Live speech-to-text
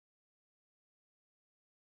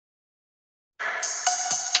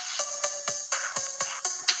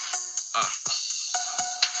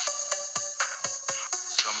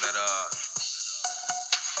Some of that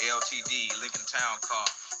LTD Lincoln Town car.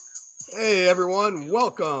 Hey everyone,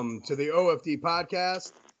 welcome to the OFD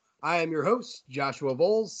podcast. I am your host, Joshua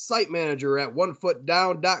Voles, site manager at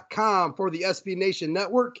onefootdown.com for the SB Nation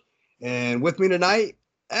Network. And with me tonight,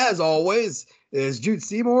 as always, is Jude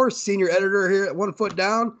Seymour, senior editor here at One Foot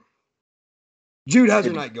Down. Jude, how's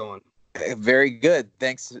your night going? Very good.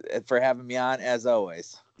 Thanks for having me on, as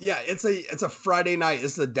always. Yeah, it's a Friday night.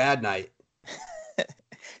 It's a dad night.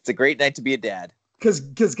 It's a great night to be a dad. Because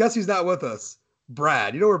guess who's not with us?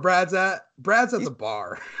 Brad. You know where Brad's at? Brad's at the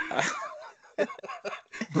bar.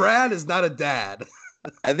 Brad is not a dad.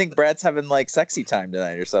 I think Brad's having like sexy time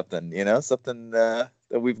tonight or something, something that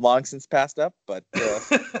we've long since passed up, but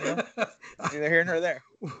neither here nor there.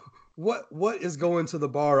 What is going to the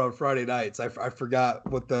bar on Friday nights? I forgot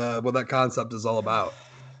what that concept is all about.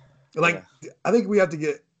 Like, yeah. I think we have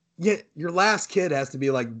to get your last kid has to be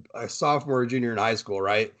like a sophomore or junior in high school,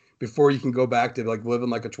 right? Before you can go back to like living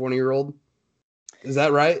like a 20-year-old. Is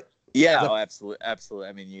that right? Yeah, absolutely.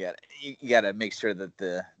 I mean, you got to make sure that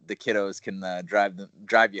the kiddos can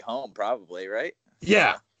drive you home, probably, right?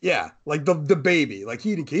 Yeah. Like the baby, like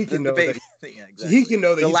he can know baby. That yeah, exactly. He can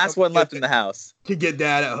know that the last one left in the house to get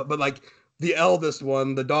dad out, but like the eldest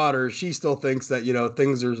one, the daughter, she still thinks that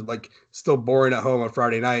things are like still boring at home on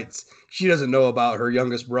Friday nights. She doesn't know about her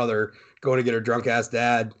youngest brother going to get her drunk ass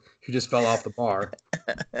dad who just fell off the bar.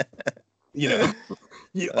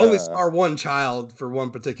 You only star one child for one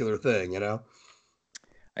particular thing, I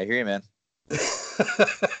hear you, man.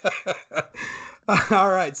 All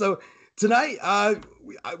right. So tonight,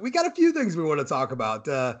 we got a few things we want to talk about.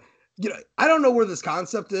 I don't know where this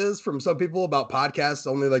concept is from some people about podcasts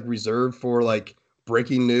only like reserved for like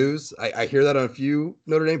breaking news. I hear that on a few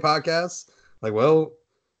Notre Dame podcasts. Like, well,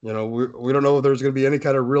 we don't know if there's going to be any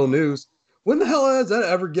kind of real news. When the hell has that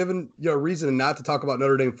ever given a reason not to talk about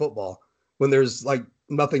Notre Dame football when there's like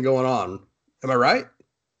nothing going on? Am I right?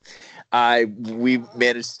 We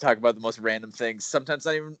managed to talk about the most random things, sometimes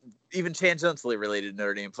not even tangentially related to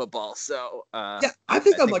Notre Dame football. So I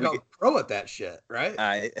think I'm like a pro at that shit, right?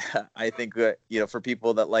 I think for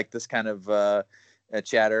people that like this kind of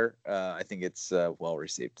chatter, I think it's well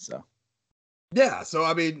received. So yeah. So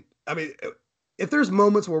I mean, if there's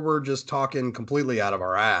moments where we're just talking completely out of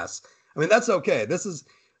our ass, I mean that's okay.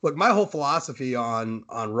 Look, my whole philosophy on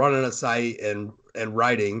running a site and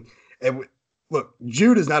writing and. Look,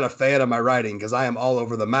 Jude is not a fan of my writing because I am all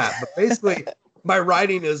over the map. But basically, my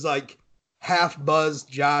writing is like half buzzed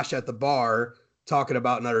Josh at the bar talking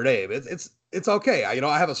about Notre Dame. It's okay.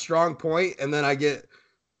 I have a strong point, and then I get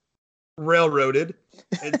railroaded,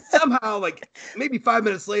 and somehow, like maybe 5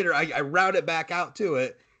 minutes later, I route it back out to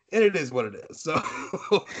it, and it is what it is. So,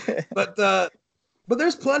 but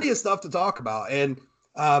there's plenty of stuff to talk about, and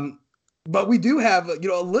but we do have a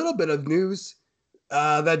little bit of news.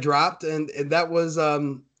 That dropped, and that was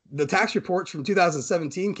the tax reports from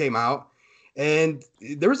 2017 came out, and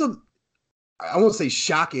there was I won't say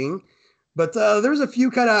shocking, but there was a few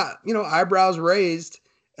kind of eyebrows raised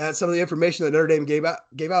at some of the information that Notre Dame gave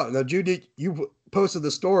out. Now, Judy, you posted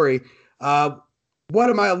the story. What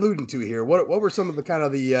am I alluding to here? What were some of the kind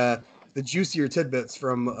of the juicier tidbits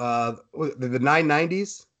from the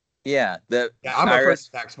 990s? Yeah, I'm a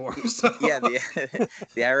first tax form. So. Yeah, the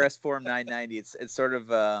IRS Form 990. It's sort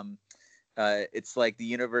of it's like the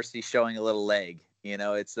university showing a little leg.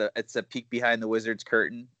 It's a peek behind the wizard's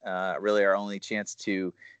curtain. Really, our only chance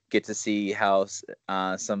to get to see how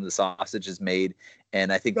some of the sausage is made.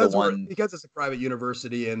 And I think because it's a private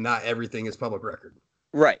university and not everything is public record.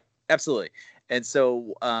 Right. Absolutely. And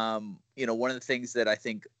so, one of the things that I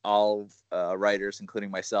think all writers, including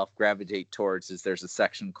myself, gravitate towards is there's a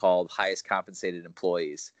section called highest compensated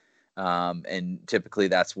employees. And typically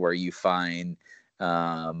that's where you find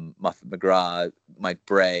Muffet McGraw, Mike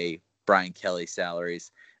Bray, Brian Kelly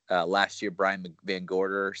salaries. Last year, Brian Van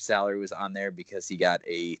Gorder salary was on there because he got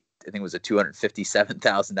I think it was a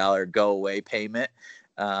 $257,000 go away payment.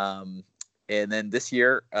 And then this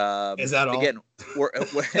year, is that all? Again,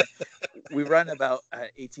 we run about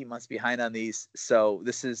 18 months behind on these. So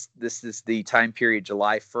this is the time period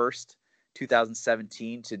July 1st,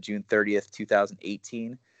 2017 to June 30th,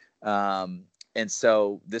 2018. And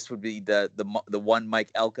so this would be the one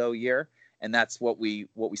Mike Elko year, and that's what we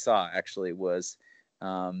saw actually was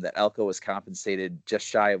that Elko was compensated just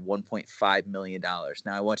shy of $1.5 million. Now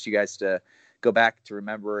I want you guys to go back to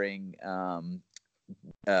remembering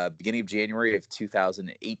beginning of January of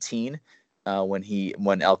 2018,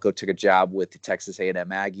 when Elko took a job with the Texas A&M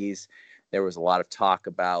Aggies. There was a lot of talk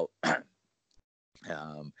about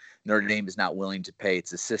Notre Dame is not willing to pay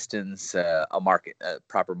its assistants a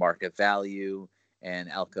proper market value, and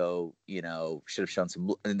Elko, should have shown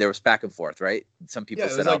some. And there was back and forth, right? Some people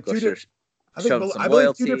said like Elko should have shown some I believe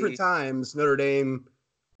loyalty. 2 different times Notre Dame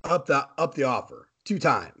upped the offer 2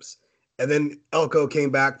 times, and then Elko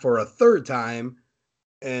came back for a 3rd time,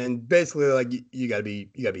 and basically like you gotta be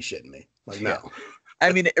shitting me. Like, no. Yeah.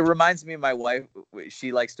 I mean, it reminds me of my wife.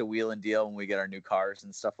 She likes to wheel and deal when we get our new cars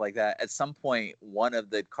and stuff like that. At some point, one of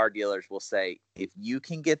the car dealers will say, if you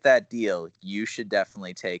can get that deal, you should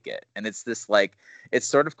definitely take it. And it's this it's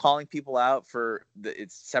sort of calling people out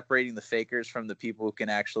it's separating the fakers from the people who can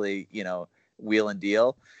actually, wheel and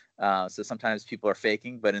deal. So sometimes people are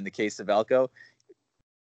faking. But in the case of Elko,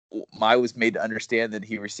 I was made to understand that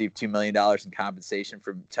he received $2 million in compensation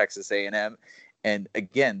from Texas A&M. And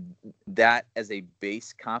again, that as a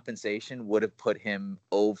base compensation would have put him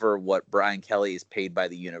over what Brian Kelly is paid by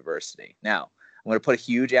the university. Now, I'm going to put a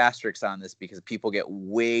huge asterisk on this because people get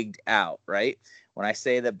wigged out, right? When I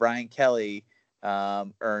say that Brian Kelly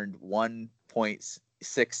earned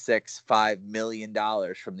 $1.665 million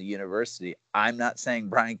from the university, I'm not saying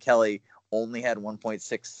Brian Kelly only had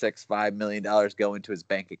 $1.665 million go into his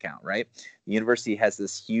bank account, right? The university has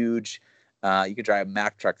this huge... you could drive a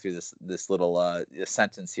Mack truck through this little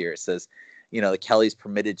sentence here. It says, the Kelly's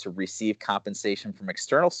permitted to receive compensation from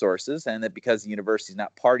external sources, and that because the university is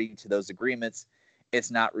not party to those agreements, it's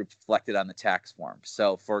not reflected on the tax form.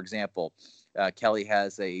 So, for example, Kelly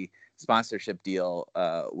has a sponsorship deal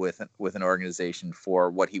with an organization for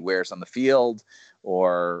what he wears on the field,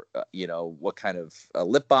 or what kind of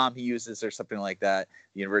lip balm he uses, or something like that.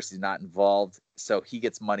 The university is not involved, so he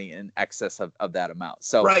gets money in excess of that amount.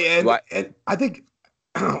 So right, and I think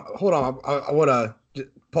hold on, I want to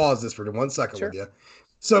pause this for 1 second. Sure. With you.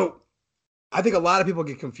 So I think a lot of people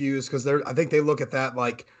get confused because I think they look at that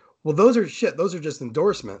like, well, those are just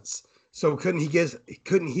endorsements. So couldn't he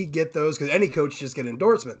get those? Because any coach just get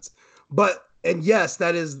endorsements. And yes,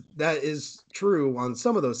 that is true on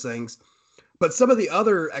some of those things, but some of the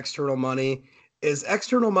other external money is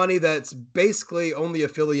external money that's basically only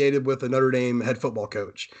affiliated with the Notre Dame head football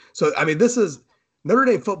coach. So, I mean, Notre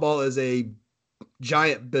Dame football is a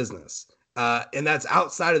giant business, and that's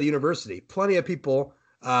outside of the university. Plenty of people,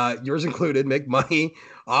 yours included, make money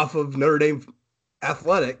off of Notre Dame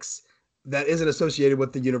athletics that isn't associated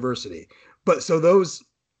with the university. But so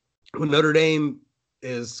when Notre Dame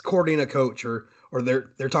is courting a coach or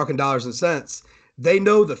they're talking dollars and cents, they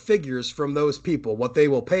know the figures from those people, what they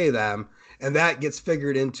will pay them, and that gets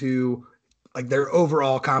figured into like their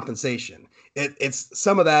overall compensation. It's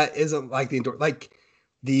some of that isn't like the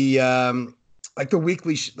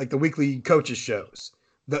weekly coaches shows.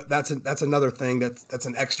 That's another thing that's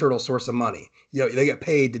an external source of money. They get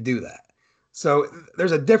paid to do that. So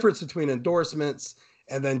there's a difference between endorsements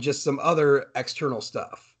and then just some other external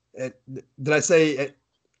stuff. Did I say it?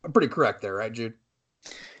 I'm pretty correct there, right, Jude?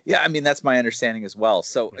 Yeah, I mean, that's my understanding as well.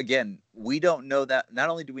 So again, we don't know that. Not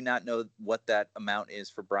only do we not know what that amount is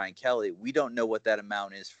for Brian Kelly, we don't know what that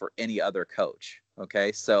amount is for any other coach.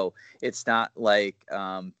 Okay, so it's not like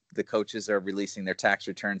the coaches are releasing their tax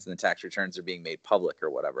returns and the tax returns are being made public or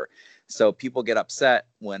whatever. So people get upset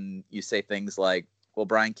when you say things like, well,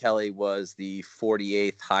 Brian Kelly was the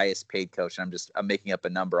 48th highest paid coach. And I'm making up a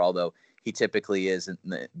number, although he typically is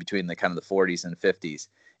between the kind of the 40s and 50s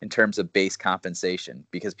in terms of base compensation,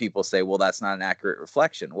 because people say, well, that's not an accurate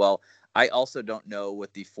reflection. Well, I also don't know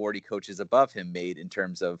what the 40 coaches above him made in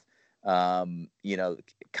terms of,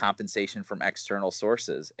 compensation from external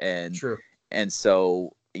sources. And, True. And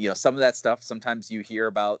so, some of that stuff, sometimes you hear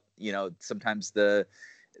about, sometimes the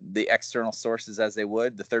external sources, as they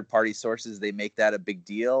would, the third party sources, they make that a big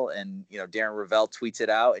deal. And, Darren Rovell tweets it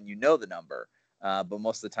out and the number. But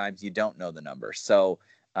most of the times you don't know the number. So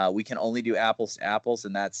we can only do apples to apples,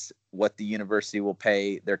 and that's what the university will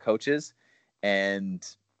pay their coaches. And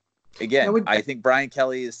again, I think Brian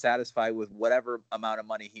Kelly is satisfied with whatever amount of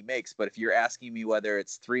money he makes. But if you're asking me whether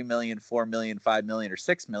it's $3 million, $4 million, $5 million, or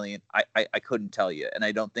 $6 million, I couldn't tell you. And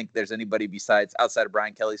I don't think there's anybody outside of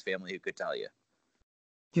Brian Kelly's family who could tell you.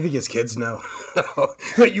 Do you think his kids know?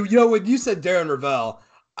 When you said Darren Rovell,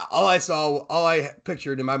 all I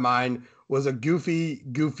pictured in my mind was a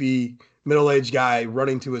goofy middle-aged guy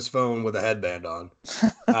running to his phone with a headband on.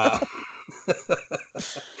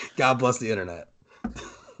 God bless the internet.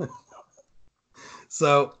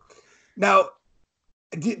 So now,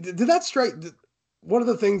 did that strike? One of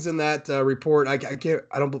the things in that report, I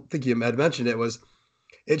don't think you had mentioned it, was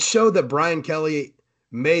it showed that Brian Kelly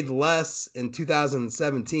made less in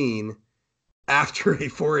 2017 after a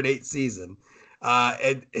 4-8 season,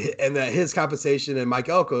 and that his compensation and Mike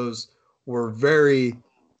Elko's were very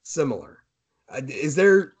similar. Is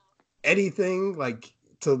there anything like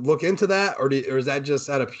to look into that, or is that just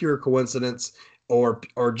out of pure coincidence, or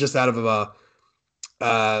just out of a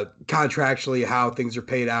contractually how things are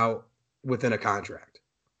paid out within a contract?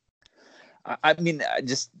 I mean,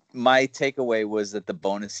 just my takeaway was that the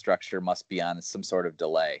bonus structure must be on some sort of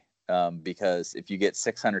delay, because if you get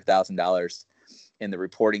 $600,000 in the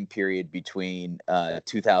reporting period between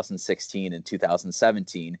 2016 and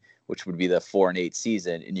 2017, which would be the 4-8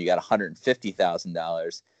 season, and you got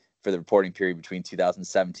 $150,000 for the reporting period between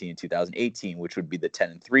 2017 and 2018, which would be the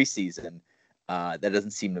 10-3 season, that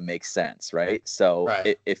doesn't seem to make sense, right? So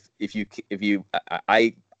right.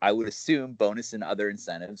 I would assume bonus and other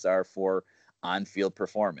incentives are for on-field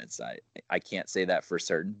performance. I can't say that for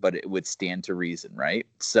certain, but it would stand to reason, right?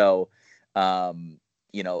 So,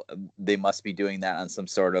 they must be doing that on some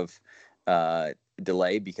sort of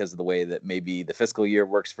delay because of the way that maybe the fiscal year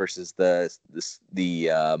works versus the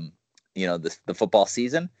football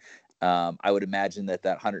season. I would imagine that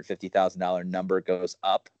 $150,000 number goes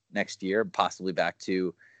up next year, possibly back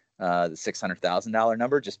to the $600,000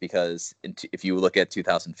 number, just because if you look at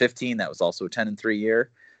 2015, that was also a 10-3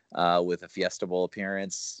 year with a Fiesta Bowl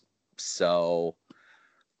appearance. So,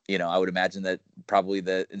 I would imagine that probably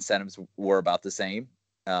the incentives were about the same.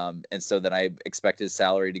 And so then I expected his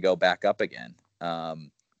salary to go back up again.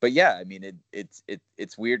 But yeah, I mean, it's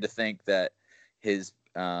weird to think that his,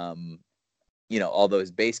 although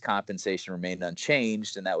his base compensation remained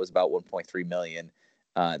unchanged, and that was about $1.3 million,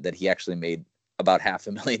 that he actually made about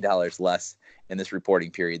 $500,000 less in this reporting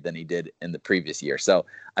period than he did in the previous year. So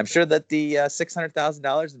I'm sure that the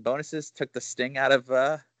 $600,000 in bonuses took the sting out of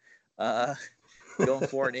going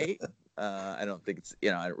 4-8. I don't think it's,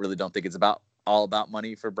 I really don't think it's all about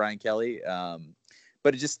money for Brian Kelly.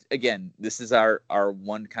 But it just, again, this is our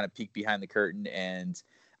one kind of peek behind the curtain. And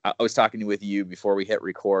I was talking with you before we hit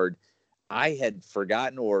record. I had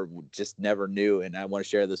forgotten or just never knew, and I want to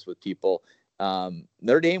share this with people.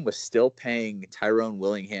 Notre Dame was still paying Tyrone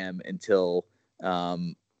Willingham until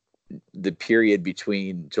the period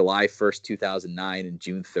between July 1st, 2009 and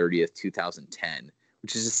June 30th, 2010,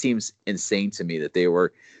 which just seems insane to me that they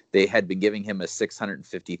had been giving him a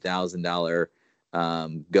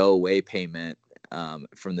 $650,000 go away payment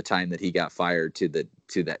from the time that he got fired to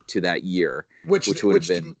that year, which would have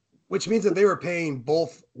been, which means that they were paying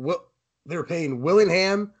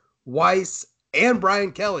Willingham, Weiss, and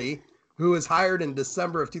Brian Kelly, who was hired in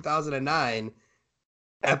December of 2009,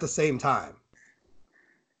 at the same time.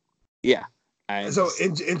 Yeah. So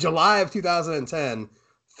in July of 2010,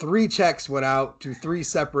 3 checks went out to 3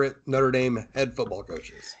 separate Notre Dame head football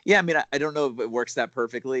coaches. Yeah, I mean, I don't know if it works that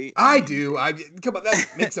perfectly. I do. Come on, that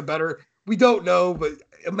makes it better. We don't know, but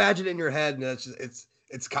imagine it in your head, and it's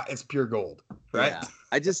pure gold, right? Yeah.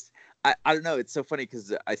 I don't know. It's so funny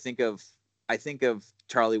because I think of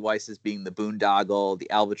Charlie Weiss as being the boondoggle,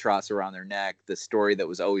 the albatross around their neck, the story that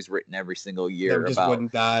was always written every single year just about,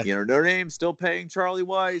 wouldn't die. Notre Dame's still paying Charlie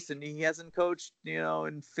Weiss and he hasn't coached,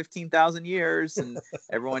 in 15,000 years. And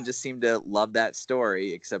everyone just seemed to love that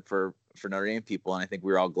story except for Notre Dame people. And I think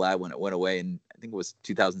we were all glad when it went away. And I think it was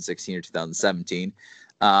 2016 or 2017.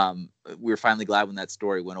 We were finally glad when that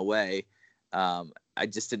story went away. I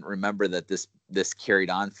just didn't remember that this carried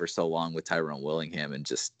on for so long with Tyrone Willingham, and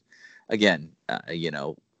just, again,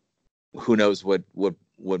 who knows what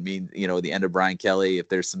mean, the end of Brian Kelly, if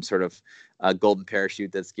there's some sort of golden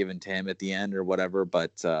parachute that's given to him at the end or whatever.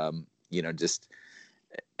 But, just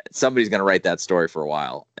somebody's going to write that story for a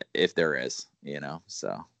while, if there is,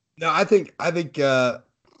 so. No, I think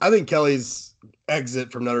Kelly's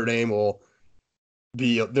exit from Notre Dame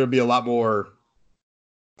there'll be a lot more,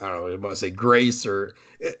 I don't know, I want to say grace, or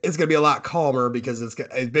it's going to be a lot calmer because it's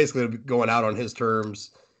basically going out on his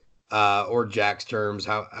terms. Or Jack's terms,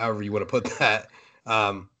 however you want to put that.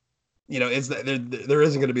 There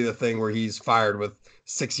isn't going to be the thing where he's fired with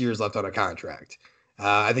 6 years left on a contract.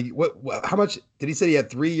 I think how much did he say he had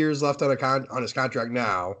 3 years left on his contract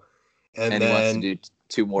now, and then he wants to do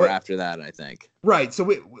 2 more after that, I think. Right.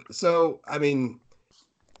 So I mean,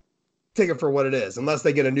 take it for what it is. Unless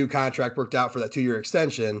they get a new contract worked out for that 2-year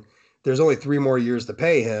extension, there's only 3 more years to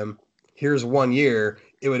pay him. Here's 1 year.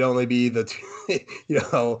 It would only be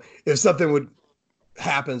if something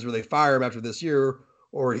happens where they fire him after this year,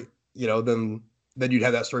 or, then you'd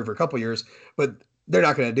have that story for a couple years, but they're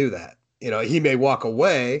not going to do that. He may walk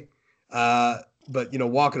away, but,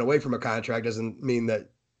 walking away from a contract doesn't mean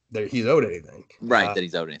that he's owed anything. Right. That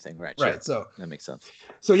he's owed anything. Right. Sure. Right. So that makes sense.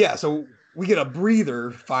 So, yeah. So we get a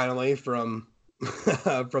breather finally from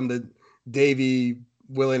the Davey,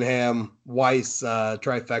 Willingham, Weiss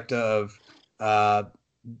trifecta of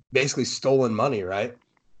basically stolen money, right?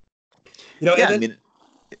 Yeah, and I then, mean,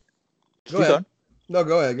 go keep ahead. going. No,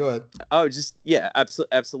 go ahead. Go ahead. Oh, just yeah,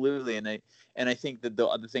 absolutely. And I think that the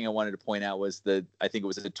other thing I wanted to point out was I think it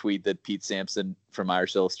was a tweet that Pete Sampson from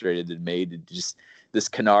Irish Illustrated had made. Just this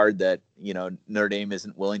canard that Notre Dame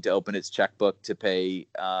isn't willing to open its checkbook to pay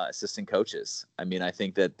assistant coaches. I mean, I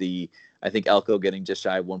think Elko getting just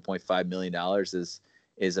shy of $1.5 million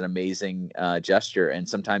is an amazing gesture. And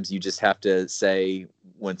sometimes you just have to say,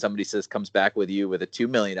 when somebody comes back with you with a $2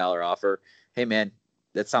 million offer, hey man,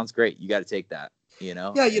 that sounds great. You got to take that. Yeah,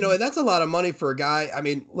 and that's a lot of money for a guy. I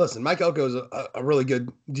mean, listen, Mike Elko is a really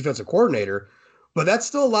good defensive coordinator, but that's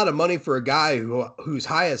still a lot of money for a guy whose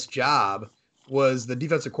highest job was the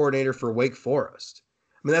defensive coordinator for Wake Forest.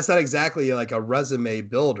 I mean, that's not exactly like a resume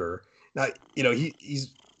builder. Now,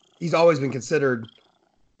 he's always been considered,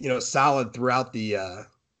 solid throughout the,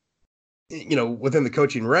 within the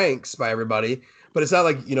coaching ranks by everybody. But it's not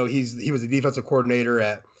like he was a defensive coordinator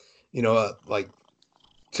at, like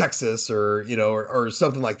Texas or or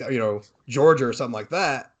something like that, Georgia or something like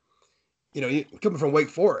that. Coming from Wake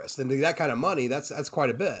Forest and that kind of money, that's quite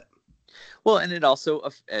a bit. Well, and it also,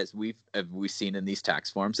 as we've seen in these tax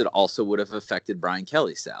forms, it also would have affected Brian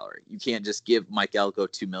Kelly's salary. You can't just give Mike Elko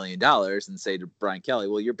 $2 million and say to Brian Kelly,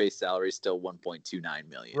 "Well, your base salary is still $1.29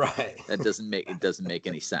 million." Right. That doesn't make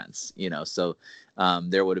any sense. So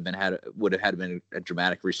there would have been a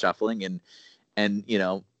dramatic reshuffling, and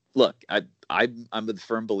look, I'm of the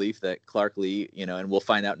firm belief that Clark Lea, and we'll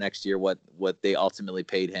find out next year what they ultimately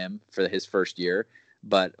paid him for his first year.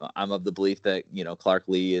 But I'm of the belief that Clark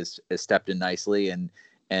Lea has stepped in nicely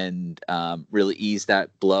and really eased that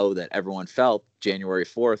blow that everyone felt January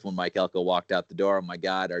 4th when Mike Elko walked out the door. Oh my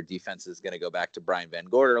God, our defense is going to go back to Brian Van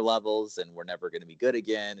Gorder levels, and we're never going to be good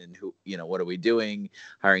again. And what are we doing?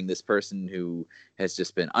 Hiring this person who has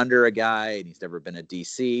just been under a guy and he's never been a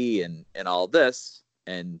DC and all this.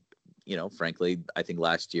 And frankly, I think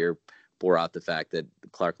last year bore out the fact that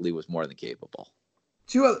Clark Lea was more than capable.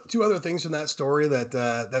 Two other things from that story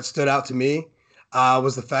that stood out to me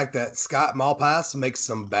was the fact that Scott Malpass makes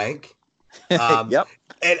some bank. Yep.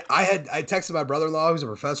 And I texted my brother-in-law, who's a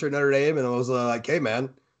professor at Notre Dame, and I was like, "Hey, man,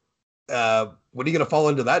 when are you going to fall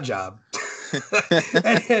into that job?"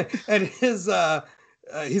 and his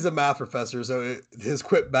he's a math professor, so his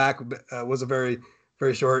quip back was a very,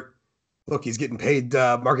 very short. Look, he's getting paid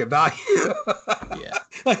market value. Yeah.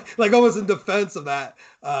 like almost in defense of that.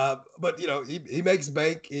 But he makes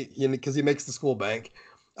bank because he makes the school bank.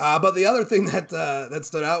 But the other thing that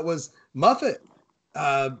stood out was Muffet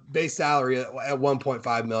base salary at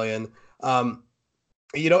 $1.5 million.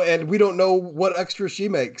 And we don't know what extra she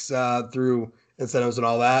makes through incentives and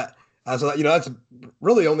all that. So that's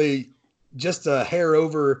really only just a hair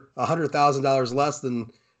over $100,000 less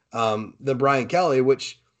than Brian Kelly,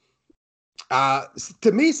 which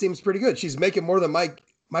to me seems pretty good. She's making more than Mike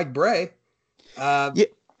Bray. Yeah,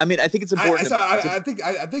 I mean, I think it's important. I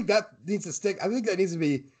think that needs to stick. I think that needs to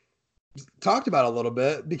be talked about a little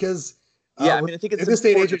bit because I mean, I think it's in this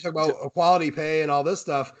day and age, you're talking about equality pay and all this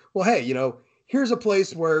stuff. Well, hey, here's a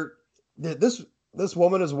place where this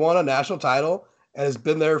woman has won a national title and has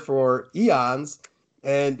been there for eons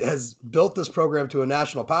and has built this program to a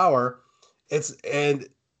national power. And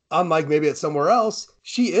unlike maybe it's somewhere else,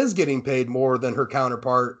 she is getting paid more than her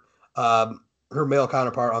counterpart, her male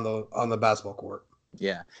counterpart on the basketball court.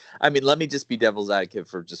 Yeah. I mean, let me just be devil's advocate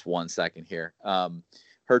for just 1 second here.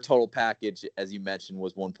 Her total package, as you mentioned,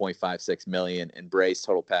 was $1.56 million, and Bray's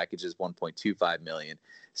total package is $1.25 million.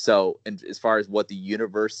 So, and as far as what the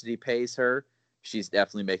university pays her, she's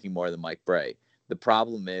definitely making more than Mike Bray. The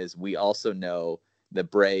problem is we also know that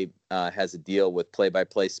Bray has a deal with Play by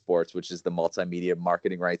Play Sports, which is the multimedia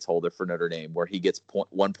marketing rights holder for Notre Dame, where he gets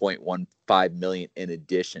 $1.15 million in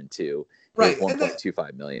addition to his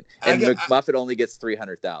 $1.25 million. And McMuffet only gets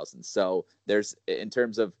 $300,000. So there's, in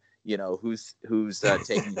terms of who's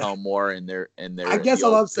taking home more in their. I guess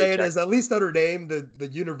all I'm saying is at least Notre Dame, the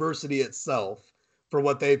university itself, for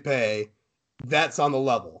what they pay, that's on the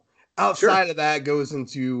level. Outside of that goes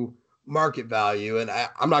into market value, and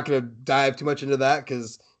I'm not going to dive too much into that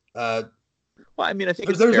because well, I mean, I think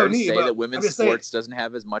it's fair to say that women's sports doesn't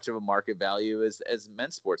have as much of a market value as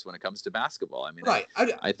men's sports when it comes to basketball. I mean, right.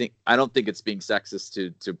 I don't think it's being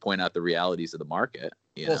sexist to point out the realities of the market.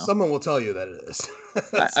 Someone will tell you that it is.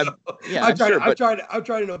 I'm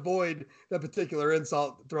trying to avoid that particular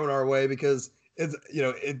insult thrown our way because it's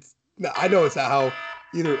I know it's not how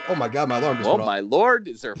either. Oh my God, my alarm just went off. My Lord,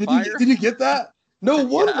 is there fire? Did you get that? No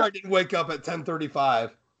wonder I didn't wake up at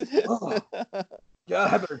 10:35. Oh. Yeah,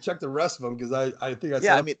 I better check the rest of them because I think I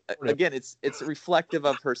Yeah, saw. I mean, again, it's reflective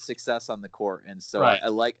of her success on the court, and so Right.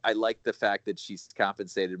 I like the fact that she's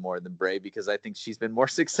compensated more than Bray because I think she's been more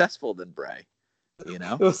successful than Bray. You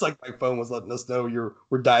know, It was like my phone was letting us know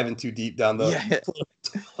we're diving too deep down the.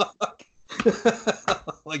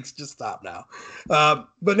 Like, just stop now.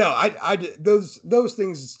 But no, those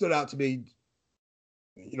things stood out to me,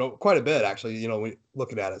 quite a bit actually. When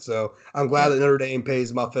looking at it, so I'm glad that Notre Dame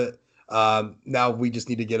pays Muffet. Now we just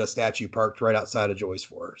need to get a statue parked right outside of Joyce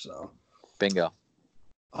for her. So, bingo.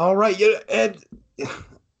 All right, yeah, and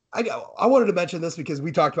I wanted to mention this because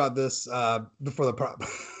we talked about this before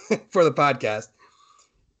for the podcast.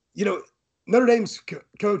 Notre Dame's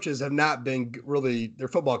coaches have not been really, their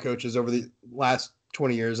football coaches over the last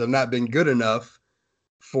 20 years have not been good enough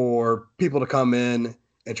for people to come in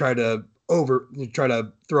and try to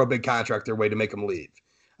throw a big contract their way to make them leave.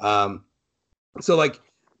 So like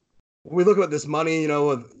we look at this money,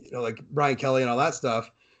 like Brian Kelly and all that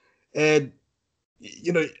stuff. And,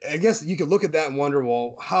 I guess you could look at that and wonder,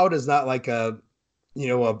 well, how does not like an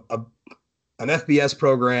FBS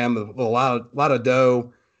program with a lot of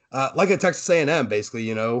dough, like a Texas A&M, basically,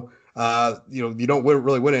 you don't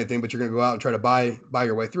really win anything, but you're going to go out and try to buy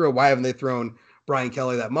your way through. Why haven't they thrown Brian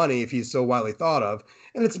Kelly that money if he's so widely thought of?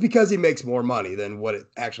 And it's because he makes more money than what it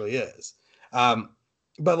actually is.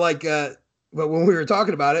 But when we were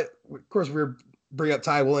talking about it, of course, we were bringing up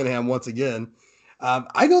Ty Willingham once again.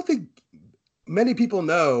 I don't think many people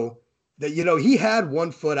know that, he had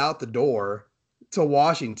one foot out the door to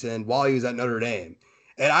Washington while he was at Notre Dame.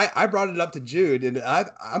 And I brought it up to Jude, and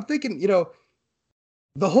I'm thinking,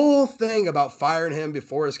 the whole thing about firing him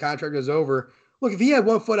before his contract was over. Look, if he had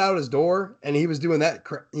one foot out his door and he was doing that,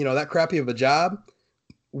 that crappy of a job,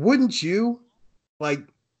 wouldn't you,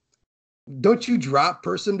 don't you drop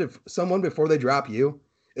someone before they drop you?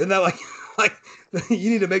 Isn't that like you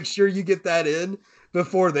need to make sure you get that in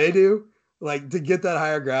before they do, to get that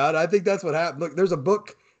higher ground? I think that's what happened. Look, there's a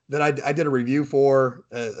book that I did a review for.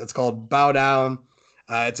 It's called Bow Down.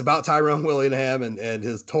 It's about Tyrone Willingham and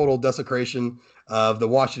his total desecration of the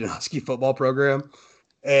Washington Husky football program.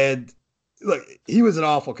 And look, he was an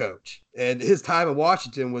awful coach, and his time in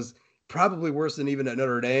Washington was probably worse than even at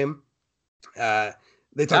Notre Dame.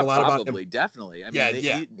 They talk a lot about him. Definitely. I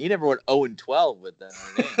mean, he never went 0-12 with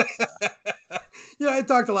that. Yeah, I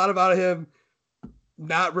talked a lot about him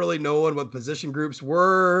not really knowing what position groups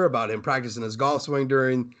were, about him practicing his golf swing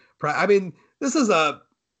during. I mean, this is a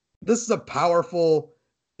powerful,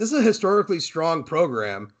 this is a historically strong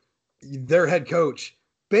program. Their head coach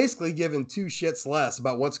basically giving two shits less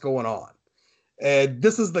about what's going on. And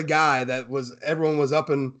this is the guy that everyone was up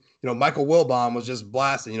and, Michael Wilbon was just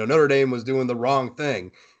blasting, Notre Dame was doing the wrong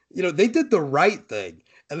thing. They did the right thing.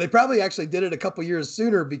 And they probably actually did it a couple years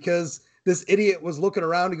sooner because this idiot was looking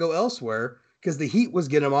around to go elsewhere because the heat was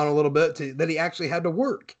getting him on a little bit that he actually had to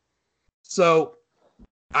work. So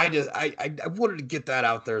I wanted to get that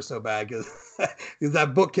out there so bad because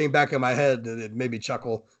that book came back in my head and it made me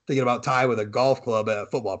chuckle thinking about Ty with a golf club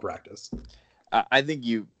at football practice. I think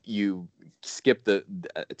you skipped to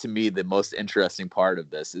me the most interesting part of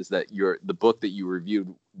this is that the book that you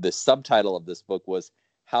reviewed, the subtitle of this book was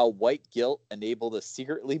How White Guilt Enabled a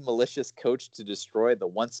Secretly Malicious Coach to Destroy the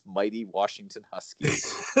Once Mighty Washington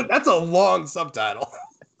Huskies. That's a long subtitle.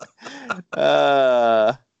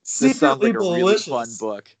 This sounds like a really fun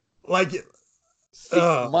book. Once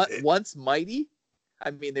Mighty. I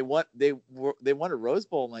mean, they won a Rose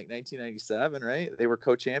Bowl in 1997, right? They were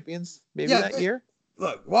co-champions that year.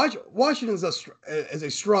 Look, Washington's is a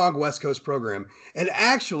strong West Coast program, and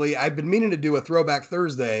actually, I've been meaning to do a Throwback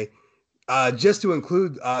Thursday, just to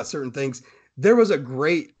include certain things. There was a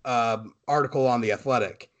great article on The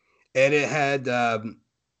Athletic, and it had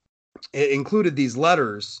it included these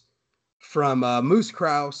letters from Moose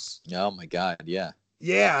Krause. Oh my God, yeah.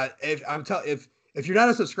 Yeah, if you're not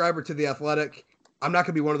a subscriber to The Athletic, I'm not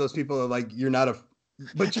going to be one of those people that you're not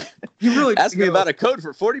but you really ask me about a code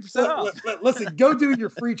for 40% off. Listen, go do your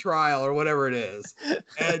free trial or whatever it is,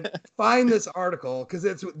 and find this article because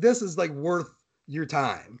this is worth your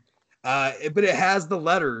time. But it has the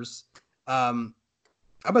letters. I'm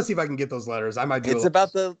gonna see if I can get those letters. I might do. It's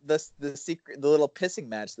about the secret, the little pissing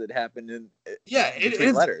match that happened in. Yeah, it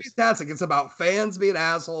is fantastic. It's about fans being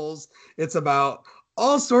assholes. It's about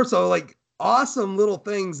all sorts of awesome little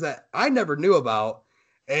things that I never knew about,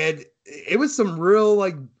 and it was some real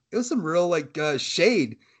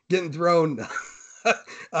shade getting thrown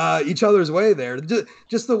each other's way there.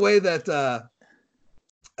 Just the way that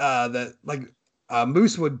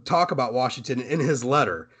Moose would talk about Washington in his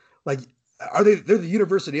letter. They're the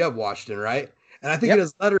University of Washington, right? And I think in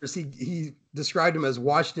his letters he described him as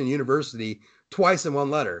Washington University twice in one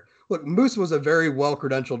letter. Look, Moose was a very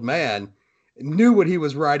well-credentialed man, knew what he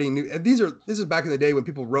was writing. And this is back in the day when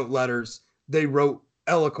people wrote letters. They wrote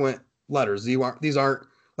eloquent letters. These aren't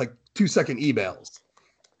like 2-second emails.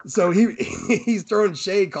 So he's throwing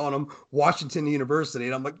shade, calling them Washington University,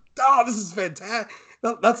 and I'm like, oh, this is fantastic.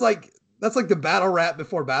 That's like the battle rap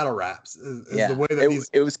before battle raps. Is the way that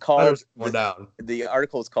it was called down. The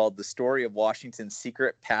article is called "The Story of Washington's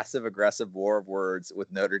Secret Passive-Aggressive War of Words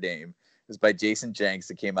with Notre Dame." It was by Jason Jenks.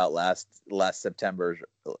 It came out last September,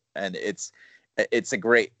 and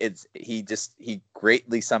he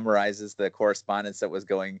greatly summarizes the correspondence that was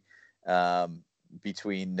going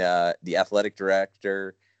between the athletic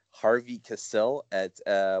director Harvey Cassil at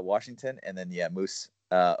Washington, and then Moose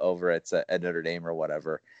over at Notre Dame or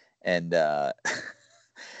whatever. And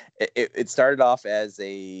it started off as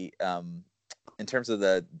a in terms of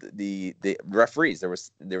the referees. There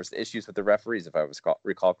was issues with the referees, if I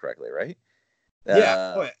recall correctly, right?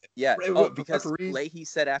 Because Leahy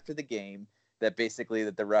said after the game that basically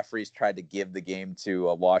that the referees tried to give the game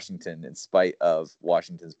to Washington in spite of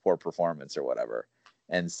Washington's poor performance or whatever,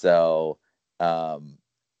 and so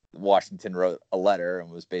Washington wrote a letter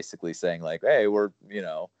and was basically saying like, hey, we're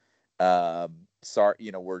sorry,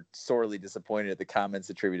 we're sorely disappointed at the comments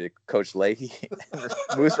attributed to Coach Leahy.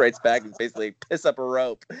 Moose writes back and basically piss up a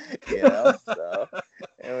rope, so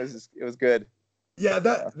it was good. Yeah,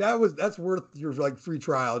 that's worth your like free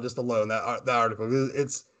trial just alone, that article.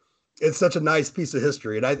 It's such a nice piece of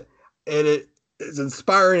history, and it's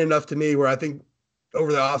inspiring enough to me where I think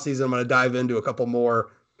over the offseason I'm going to dive into a couple more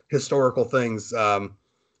historical things,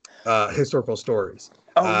 historical stories.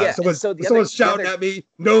 Someone's shouting at me,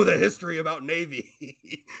 know the history about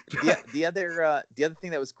Navy. The other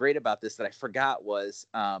thing that was great about this that I forgot was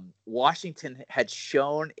Washington had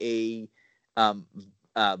shown a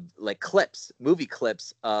like movie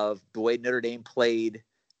clips of the way Notre Dame played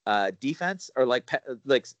defense, or like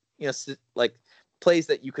plays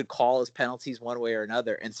that you could call as penalties one way or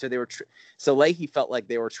another. And so so Leahy felt like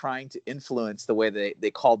they were trying to influence the way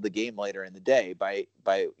they called the game later in the day by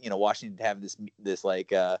Washington having this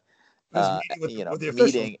like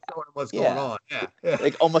meeting what's going on. Yeah.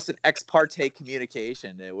 Like almost an ex parte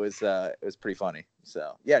communication. It was pretty funny.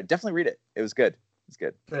 So yeah, definitely read it. It was good. It's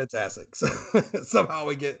good. Fantastic. So, somehow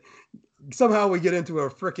we get into a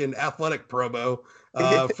freaking athletic promo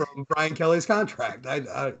from Brian Kelly's contract.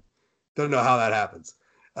 I don't know how that happens.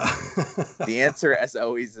 The answer, as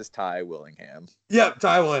always, is Ty Willingham. Yep,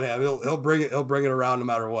 Ty Willingham. He'll bring it around no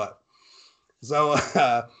matter what. So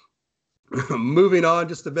moving on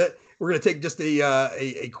just a bit, we're going to take just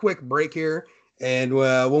a quick break here, and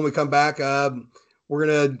when we come back, we're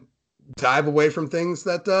going to dive away from things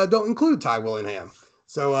that don't include Ty Willingham.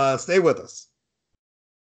 So stay with us.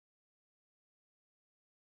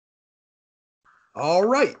 All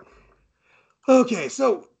right. Okay,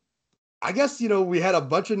 so I guess we had a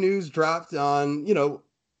bunch of news dropped on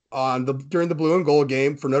during the blue and gold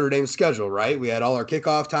game for Notre Dame's schedule, right? We had all our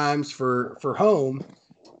kickoff times for home,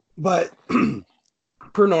 but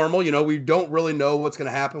per normal, we don't really know what's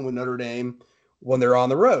going to happen with Notre Dame when they're on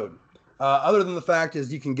the road. Other than the fact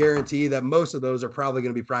is you can guarantee that most of those are probably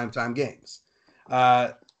going to be primetime games.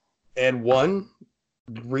 And one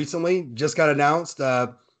recently just got announced.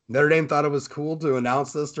 Notre Dame thought it was cool to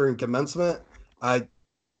announce this during commencement. I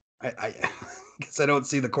guess I don't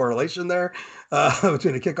see the correlation there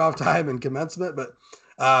between a kickoff time and commencement. But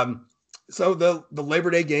so the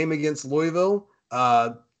Labor Day game against Louisville,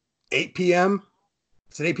 8 p.m.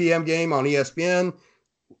 It's an 8 p.m. game on ESPN.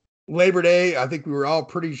 Labor Day, I think we were all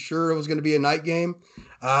pretty sure it was going to be a night game.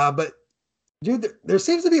 But, dude, there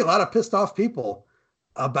seems to be a lot of pissed off people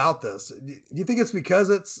about this. Do you think it's because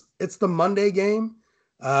it's the Monday game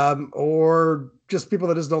or just people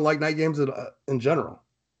that just don't like night games in general?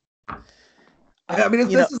 I mean,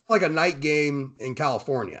 this is like a night game in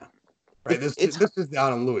California, right? This is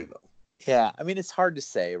down in Louisville. Yeah, I mean, it's hard to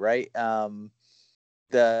say, right?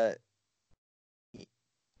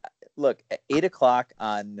 Look, at 8:00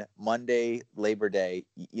 on Monday, Labor Day,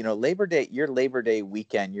 Labor Day, your Labor Day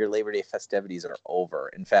weekend, your Labor Day festivities are over.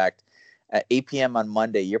 In fact, at 8 p.m. on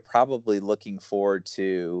Monday, you're probably looking forward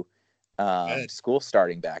to school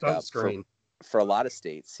starting back up for a lot of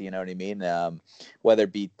states. You know what I mean? Whether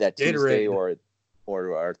it be that Tuesday or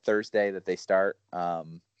Thursday that they start,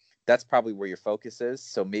 that's probably where your focus is.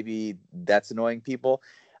 So maybe that's annoying people.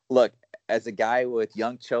 Look, as a guy with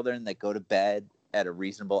young children that go to bed at a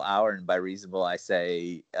reasonable hour, and by reasonable I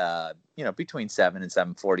say between 7 and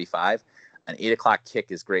 7:45, an 8:00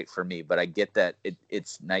 kick is great for me. But I get that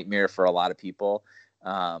it's nightmare for a lot of people.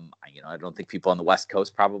 I don't think people on the West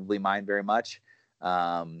Coast probably mind very much.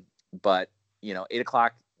 But 8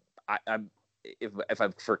 o'clock, I'm if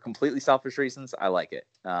I'm for completely selfish reasons, I like it.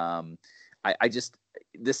 I just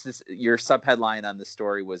this is your sub headline on the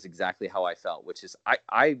story was exactly how I felt, which is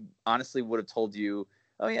I honestly would have told you,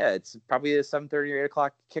 oh yeah, it's probably a 7:30 or 8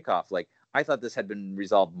 o'clock kickoff. Like I thought this had been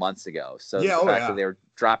resolved months ago. So Yeah, the fact that they were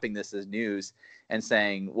dropping this as news and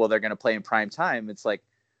saying, well, they're going to play in prime time, it's like,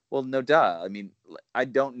 well, no duh. I mean, I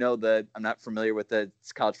don't know I'm not familiar with the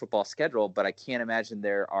college football schedule, but I can't imagine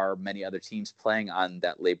there are many other teams playing on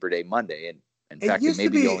that Labor Day Monday. And in fact, it may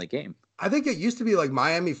be the only game. I think it used to be like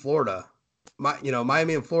Miami, Florida.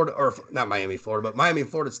 Miami and Florida, or not Miami, Florida, but Miami and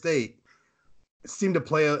Florida State seemed to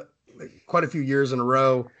play quite a few years in a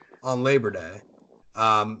row on Labor Day.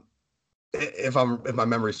 If my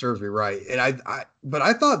memory serves me right. And but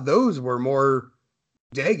I thought those were more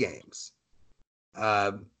day games.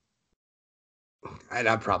 And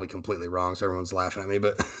I'm probably completely wrong, so everyone's laughing at me,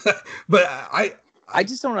 but I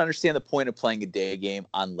just don't understand the point of playing a day game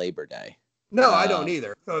on Labor Day. No, I don't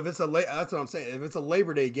either. So if it's that's what I'm saying. If it's a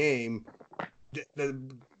Labor Day game,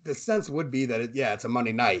 the sense would be that it's a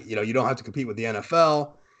Monday night. You don't have to compete with the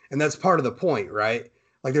NFL, and that's part of the point, right?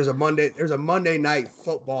 Like there's a Monday night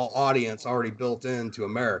football audience already built into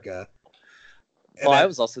America. Well, I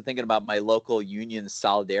was also thinking about my local union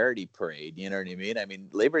solidarity parade. You know what I mean? I mean,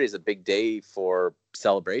 Labor Day is a big day for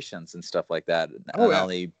celebrations and stuff like that. Not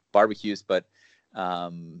only barbecues, but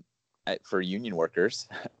for union workers,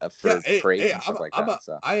 for parades and stuff like that.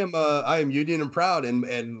 So. I am union and proud, and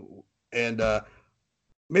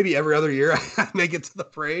maybe every other year I make it to the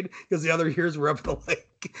parade because the other years we're up at the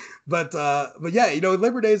lake. But yeah,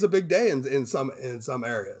 Labor Day is a big day in some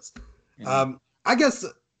areas. Mm-hmm. I guess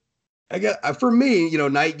for me,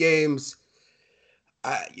 night games,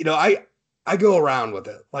 I go around with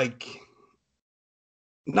it. Like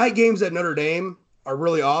night games at Notre Dame are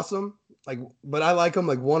really awesome. Like, but I like them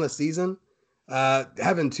like one a season.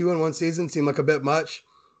 Having two in one season seemed like a bit much.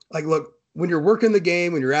 Like, look, when you're working the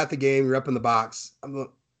game, when you're at the game, you're up in the box.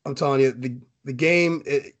 I'm telling you, the game,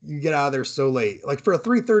 you get out of there so late. Like for a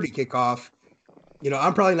 3:30 kickoff,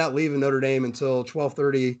 I'm probably not leaving Notre Dame until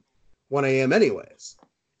 12:30, 1 a.m. anyways.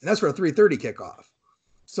 And that's for a 3:30 kickoff.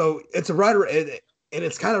 So it's and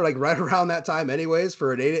it's kind of like right around that time anyways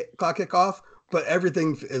for an 8 o'clock kickoff, but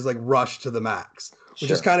everything is like rushed to the max, which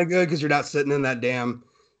is kind of good because you're not sitting in that damn,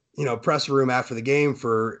 press room after the game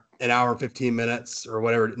for an hour and 15 minutes or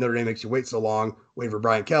whatever. Notre Dame makes you wait so long, waiting for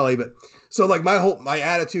Brian Kelly. But so like my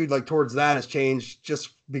attitude like towards that has changed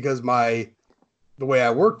just because the way I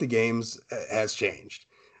work the games has changed.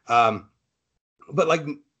 But like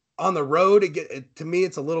on the road, to me,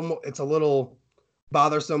 it's a little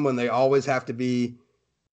bothersome when they always have to be.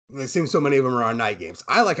 It seems so many of them are on night games.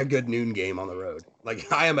 I like a good noon game on the road.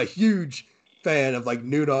 Like I am a huge fan of like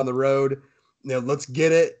noon on the road. Let's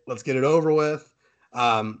get it over with.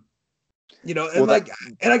 And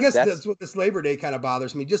I guess that's what this Labor Day kind of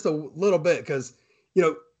bothers me just a little bit because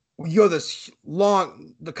you go this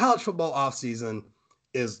long. The college football offseason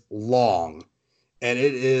is long, and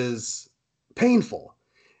it is painful.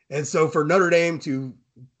 And so for Notre Dame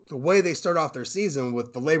the way they start off their season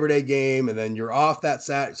with the Labor Day game, and then you're off that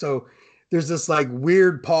Saturday. So there's this like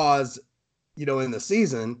weird pause, in the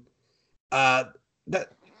season, that,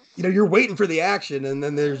 you're waiting for the action. And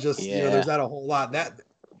then there's just, there's not a whole lot that'll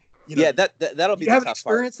be, you haven't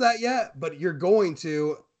experienced that yet, but you're going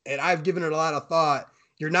to, and I've given it a lot of thought.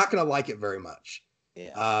 You're not going to like it very much.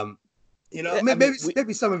 Yeah.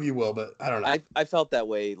 Maybe some of you will, but I don't know. I felt that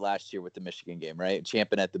way last year with the Michigan game, right?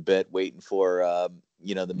 Champing at the bit, waiting for,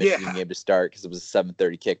 the Michigan game to start because it was a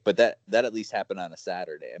 7:30 kick, but that at least happened on a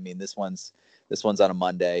Saturday. I mean, this one's on a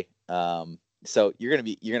Monday. So you're going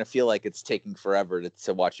to feel like it's taking forever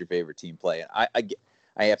to watch your favorite team play. I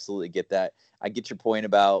absolutely get that. I get your point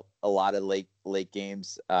about a lot of late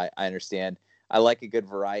games. I understand. I like a good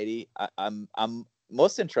variety. I'm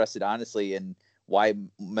most interested, honestly, in why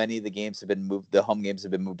many of the games have been moved. The home games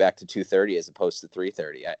have been moved back to 2:30 as opposed to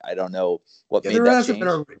 3:30. I don't know what made that change. There hasn't been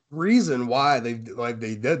a reason why they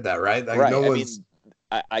did that, right? Like right.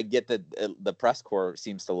 I get that the press corps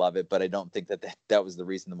seems to love it, but I don't think that was the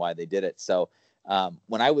reason why they did it. So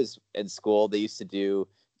when I was in school, they used to do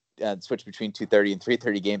switch between 2:30 and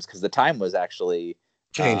 3:30 games because the time was actually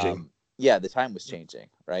changing. The time was changing,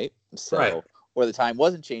 right? So. Right. Or the time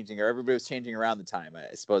wasn't changing, or everybody was changing around the time.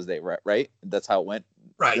 I suppose right? That's how it went.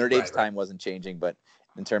 Right. Notre Dame's time wasn't changing, but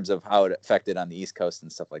in terms of how it affected on the East Coast and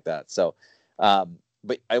stuff like that. So,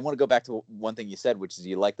 but I want to go back to one thing you said, which is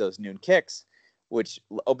you like those noon kicks. which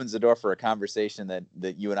opens the door for a conversation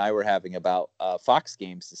that you and I were having about Fox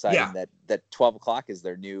games deciding that 12 o'clock is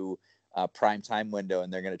their new prime time window,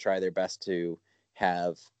 and they're going to try their best to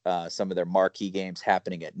have some of their marquee games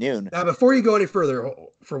happening at noon. Now, before you go any further,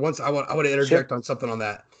 for once, I want to interject on something on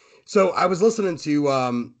that. So I was listening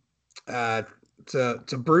to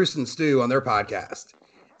Bruce and Stu on their podcast,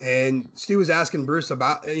 and Stu was asking Bruce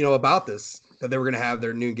about this, that they were going to have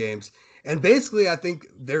their noon games. And basically, I think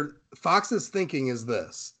Fox's thinking is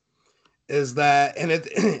that, and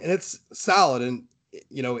it's solid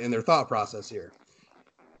in their thought process here.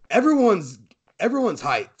 Everyone's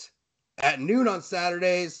hyped at noon on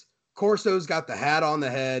Saturdays. Corso's got the hat on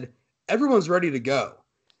the head. Everyone's ready to go.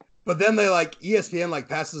 But then they ESPN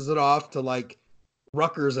passes it off to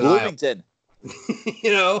Rutgers and Bloomington.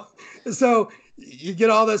 So you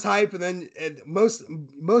get all this hype, and then most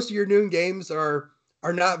of your noon games are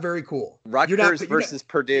not very cool. Rutgers versus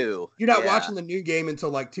Purdue. You're not watching the noon game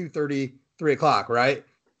until 2:30, 3 o'clock, right?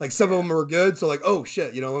 Some of them are good. So oh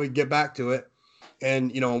shit, let me get back to it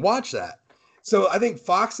and watch that. So I think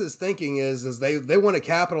Fox's thinking is they want to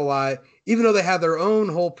capitalize, even though they have their own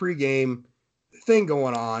whole pregame thing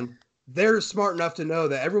going on. They're smart enough to know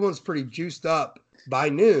that everyone's pretty juiced up by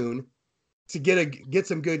noon to get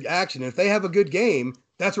some good action. If they have a good game,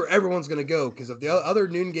 that's where everyone's going to go. Because if the other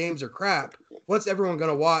noon games are crap, what's everyone going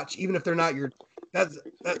to watch? Even if they're not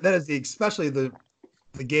that is especially the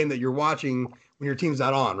game that you're watching when your team's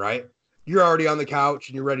not on, right? You're already on the couch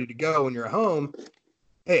and you're ready to go when you're at home.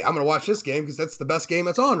 Hey, I'm going to watch this game because that's the best game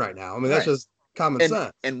that's on right now. I mean, that's just common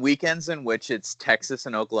sense. And weekends in which it's Texas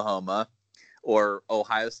and Oklahoma or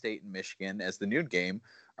Ohio State and Michigan as the noon game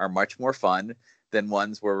are much more fun than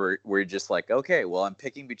ones where we're just okay, well, I'm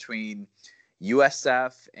picking between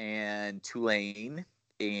USF and Tulane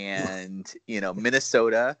and,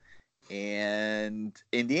 Minnesota and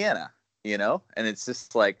Indiana, and it's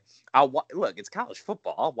just look, it's college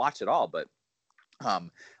football. I'll watch it all, but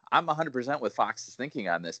I'm 100% with Fox's thinking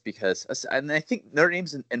on this and I think Notre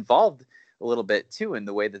Dame's involved a little bit too in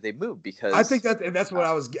the way that they move, because I think that's what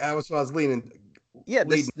I was leaning. Yeah,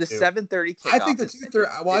 the 7:30 kickoff. I think the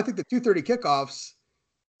 2:30. Well, I think the 2:30 kickoffs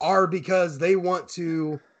are because they want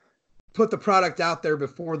to put the product out there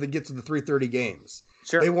before they get to the 3:30 games.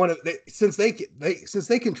 Sure. They want to since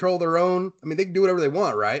they control their own. I mean, they can do whatever they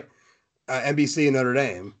want, right? NBC and Notre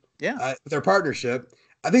Dame. Yeah. Their partnership.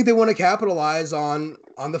 I think they want to capitalize on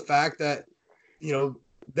the fact that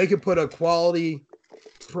they can put a quality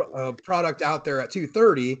product out there at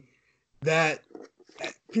 2:30 that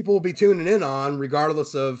people will be tuning in on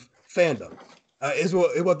regardless of fandom, is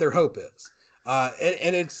what their hope is.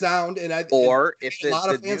 And it's sound, and if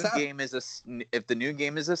the noon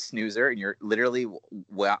game is a snoozer and you're literally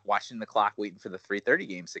watching the clock waiting for the 3:30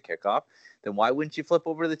 games to kick off, then why wouldn't you flip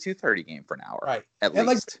over to the 2:30 game for an hour? Right. At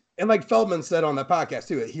least. Like Feldman said on that podcast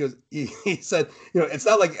too, he said, it's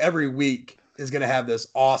not like every week is going to have this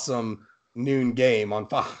awesome noon game on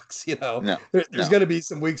Fox. There's going to be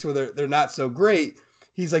some weeks where they're not so great.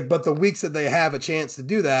 He's like, but the weeks that they have a chance to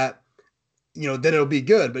do that, then it'll be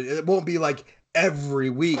good. But it won't be every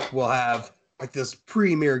week we'll have this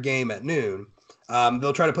premier game at noon.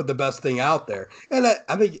 They'll try to put the best thing out there. And I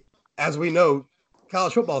think, as we know,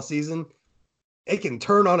 college football season, it can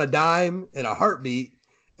turn on a dime in a heartbeat.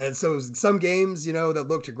 And so some games, that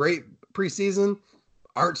looked great preseason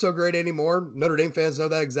aren't so great anymore. Notre Dame fans know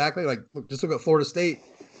that exactly. Just look at Florida State,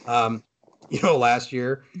 last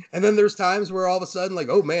year. And then there's times where all of a sudden,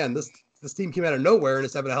 oh man, this team came out of nowhere and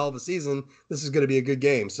it's having a hell of a season. This is going to be a good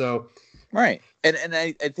game. So, right. And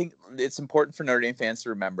I think it's important for Notre Dame fans to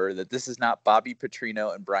remember that this is not Bobby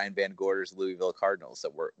Petrino and Brian Van Gorder's Louisville Cardinals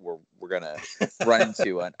that we're going to run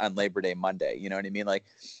into on Labor Day Monday. You know what I mean?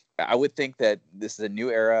 I would think that this is a new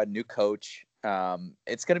era, new coach.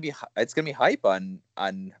 It's gonna be hype on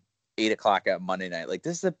 8 o'clock at Monday night.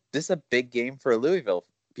 This is a big game for Louisville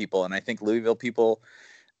people, and I think Louisville people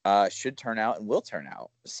should turn out and will turn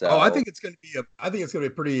out. So I think it's gonna be a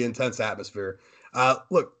pretty intense atmosphere.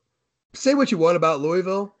 Look, say what you want about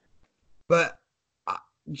Louisville, but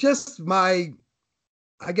just what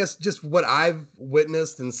I've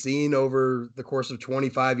witnessed and seen over the course of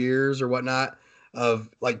 25 years or whatnot, of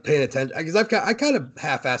paying attention, because I kind of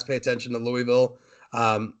half-assed pay attention to Louisville,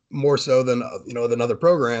 more so than than other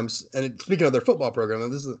programs. And speaking of their football program,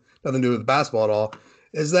 and this is nothing to do with basketball at all,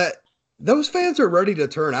 is that those fans are ready to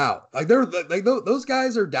turn out. Those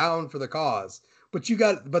guys are down for the cause, but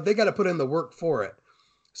they got to put in the work for it.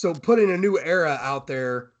 So putting a new era out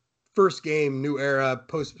there, first game, new era,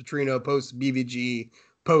 post Petrino, post BVG,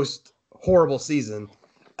 post horrible season,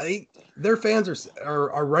 I think their fans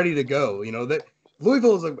are ready to go.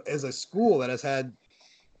 Louisville is a school that has had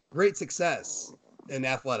great success in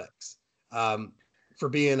athletics, for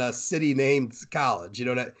being a city named college. You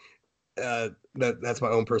know that's my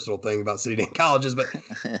own personal thing about city named colleges, but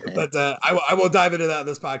I won't dive into that in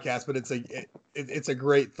this podcast. But it's a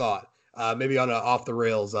great thought. Maybe on a off the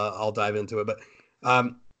rails, I'll dive into it. But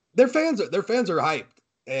their fans are hyped,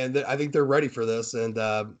 and I think they're ready for this. And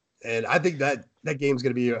I think that game's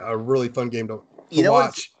going to be a really fun game to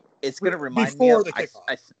watch. It's going to remind me of.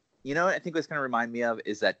 You know what I think what's going to remind me of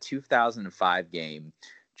is that 2005 game,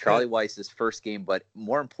 Charlie Weiss's first game, but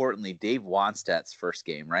more importantly, Dave Wannstedt's first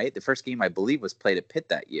game, right? The first game I believe was played at Pitt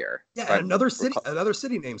that year. Yeah, another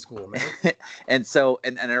city name school, man. and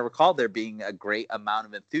I recall there being a great amount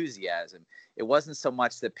of enthusiasm. It wasn't so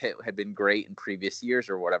much that Pitt had been great in previous years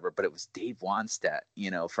or whatever, but it was Dave Wannstedt,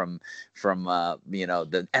 from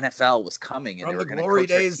the NFL was coming and from they were the going to glory coach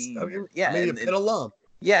their days. team. A Pitt alum.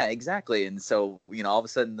 Yeah, exactly. And so, all of a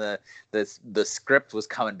sudden the script was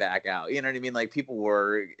coming back out. You know what I mean? Like people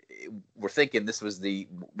were thinking this was the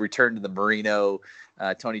return to the Marino,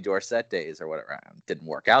 Tony Dorsett days or whatever. It didn't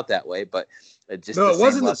work out that way, but it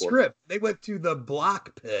wasn't the script. They went to the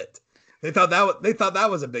block pit. They thought that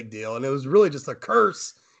was a big deal, and it was really just a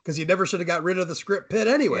curse because you never should have got rid of the script pit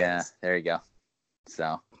anyway. Yeah, there you go.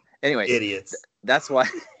 So, anyway, idiots. That's why.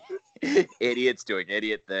 Idiots doing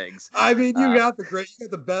idiot things. I mean, you got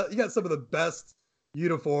some of the best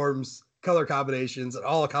uniforms, color combinations in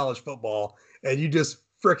all of college football, and you just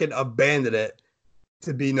freaking abandoned it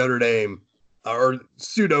to be Notre Dame or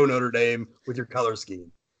pseudo Notre Dame with your color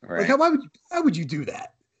scheme. Right. Like, why would you do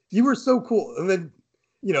that? You were so cool, and then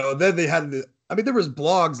then they had there was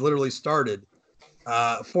blogs literally started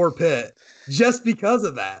for Pitt just because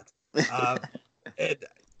of that. And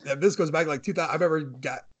this goes back like 2000. I remember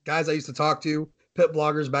guys I used to talk to, Pitt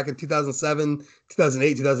bloggers back in 2007,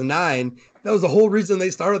 2008, 2009. That was the whole reason they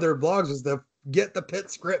started their blogs, was to get the Pitt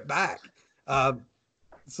script back.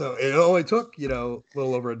 So it only took, a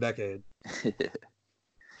little over a decade.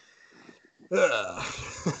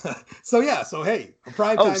 So hey, a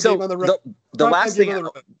prime time game on the road. The last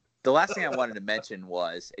thing I wanted to mention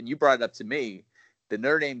was, and you brought it up to me, the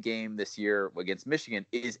Notre Dame game this year against Michigan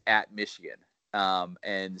is at Michigan.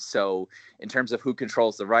 And so in terms of who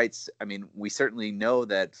controls the rights, I mean, we certainly know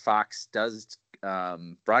that Fox does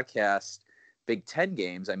broadcast Big Ten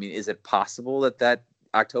games. I mean, is it possible that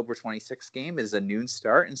October 26th game is a noon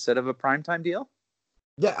start instead of a primetime deal?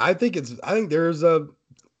 Yeah, I think there's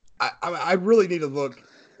I really need to look.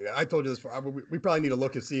 I told you this before. We probably need to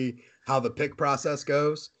look and see how the pick process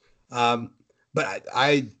goes. But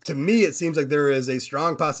to me, it seems like there is a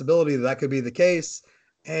strong possibility that could be the case.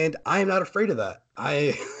 And I am not afraid of that.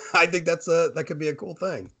 I think that could be a cool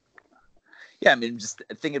thing. Yeah, I mean, just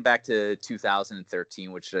thinking back to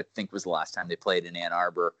 2013, which I think was the last time they played in Ann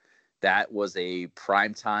Arbor, that was a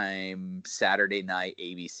primetime Saturday night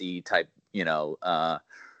ABC type,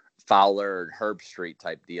 Fowler and Herb Street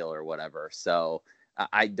type deal or whatever. So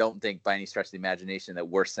I don't think by any stretch of the imagination that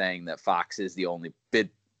we're saying that Fox is the only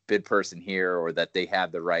bid person here, or that they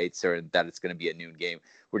have the rights, or that it's going to be a noon game.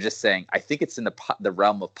 We're just saying I think it's in the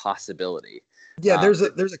realm of possibility. Yeah, there's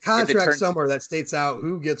a contract somewhere that states out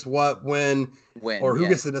who gets what, when or who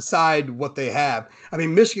gets to decide what they have. I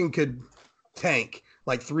mean, Michigan could tank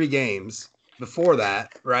like 3 games before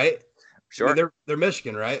that, right? Sure. I mean, they're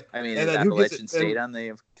Michigan, right? I mean, is Appalachian State on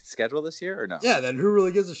the schedule this year or no? Yeah, then who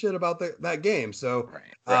really gives a shit about that game? So,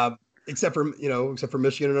 right. Except for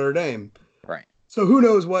Michigan and Notre Dame. Right. So who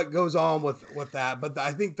knows what goes on with that, but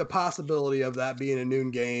I think the possibility of that being a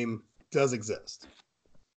noon game does exist.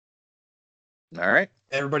 All right.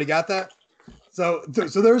 Everybody got that? So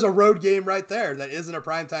there's a road game right there that isn't a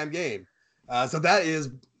primetime game. So that is,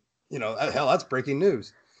 hell, that's breaking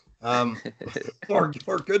news. Or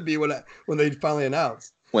could be when they finally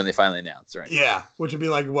announce. When they finally announce, right? Yeah, which would be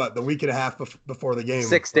like what, the week and a half before the game.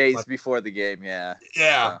 6 days before the game, yeah.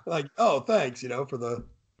 Yeah, like, oh, thanks, for the.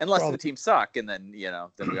 Unless the team suck, and then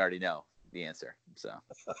then we already know the answer. So,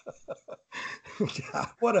 yeah,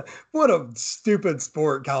 what a stupid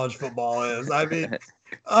sport college football is. I mean,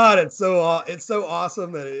 it's so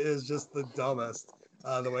awesome that it is just the dumbest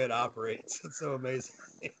the way it operates. It's so amazing.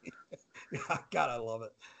 God, I love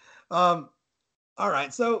it. All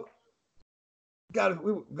right, so we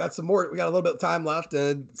got some more. We got a little bit of time left,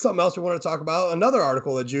 and something else we want to talk about. Another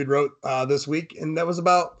article that Jude wrote this week, and that was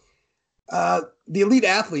about the elite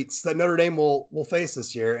athletes that Notre Dame will face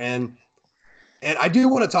this year. And I do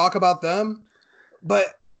want to talk about them,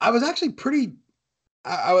 but I was actually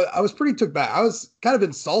I was pretty took back. I was kind of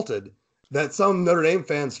insulted that some Notre Dame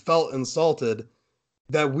fans felt insulted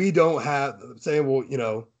that we don't have saying,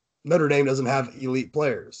 well, Notre Dame doesn't have elite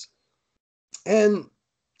players. And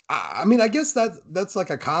I mean, I guess that's like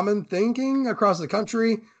a common thinking across the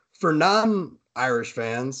country for non-Irish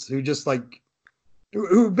fans who just like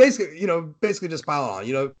who basically just pile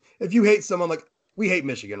on. If you hate someone, like we hate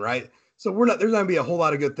Michigan, right? So there's not gonna be a whole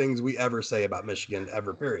lot of good things we ever say about Michigan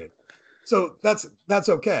ever, period. So that's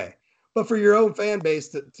okay. But for your own fan base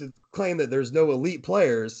to claim that there's no elite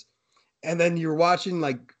players, and then you're watching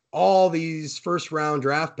like all these first round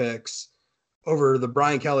draft picks over the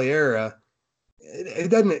Brian Kelly era, it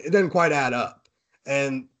doesn't quite add up.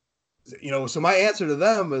 And so my answer to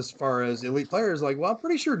them as far as elite players, like, well, I'm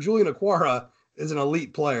pretty sure Julian Okwara is an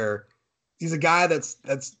elite player. He's a guy that's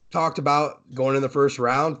talked about going in the first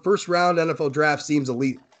round. First round NFL draft seems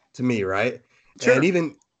elite to me, right? Sure.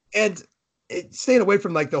 And staying away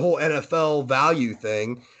from like the whole NFL value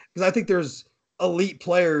thing, because I think there's elite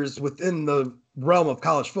players within the realm of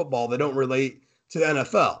college football that don't relate to the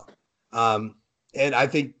NFL. And I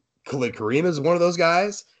think Khalid Kareem is one of those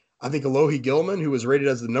guys. I think Alohi Gilman, who was rated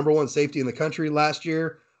as the number one safety in the country last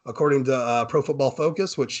year, according to Pro Football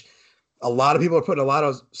Focus, which a lot of people are putting a lot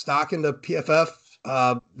of stock into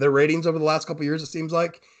PFF, their ratings over the last couple of years, it seems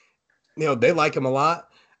like. They like him a lot.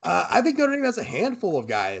 I think Notre Dame has a handful of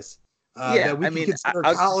guys that we can consider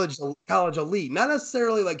college elite, not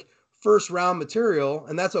necessarily like first round material,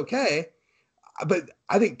 and that's okay. But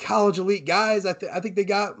I think college elite guys, I think they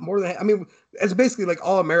got more than, I mean, it's basically like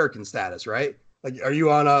All-American status, right? Like, are you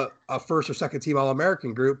on a first or second team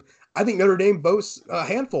All-American group? I think Notre Dame boasts a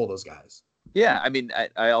handful of those guys. Yeah, I mean,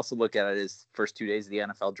 I also look at it as first 2 days of the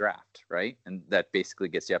NFL draft, right? And that basically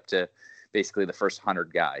gets you up to basically the first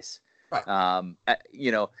 100 guys. Right.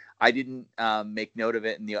 I didn't make note of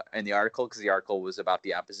it in the article because the article was about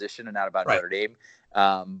the opposition and not about Notre Dame.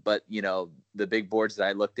 But the big boards that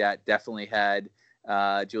I looked at definitely had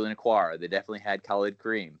Julian Okwara. They definitely had Khalid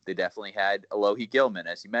Kareem. They definitely had Alohi Gilman,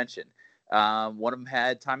 as you mentioned. One of them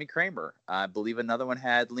had Tommy Kramer. I believe another one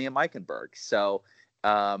had Liam Eichenberg. So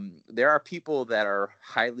there are people that are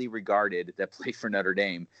highly regarded that play for Notre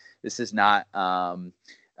Dame. This is not,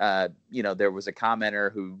 there was a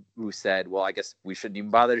commenter who said, well, I guess we shouldn't even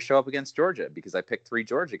bother to show up against Georgia because I picked 3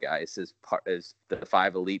 Georgia guys as the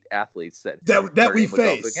 5 elite athletes that we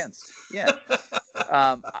face against. Yeah.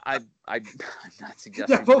 I'm not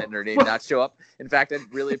suggesting that Notre Dame not show up. In fact, I'd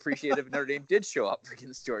really appreciate if Notre Dame did show up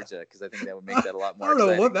against Georgia because I think that would make that a lot more I don't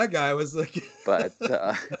exciting. know what that guy was like. But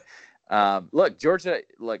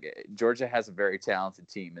Georgia has a very talented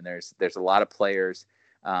team, and there's a lot of players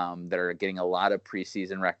that are getting a lot of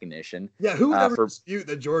preseason recognition. Yeah, who would ever dispute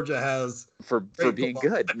that Georgia has for being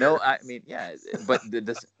good? No, I mean, yeah, but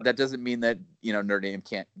that doesn't mean that Notre Dame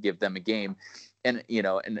can't give them a game, and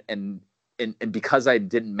and because I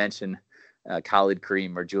didn't mention Khalid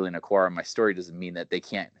Kareem or Julian Okwara in my story doesn't mean that they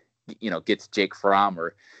can't get to Jake Fromm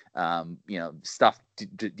or stuff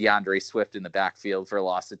DeAndre Swift in the backfield for a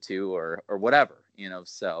loss of 2 or whatever.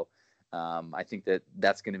 So I think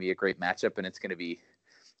that's going to be a great matchup, and it's going to be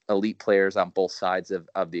elite players on both sides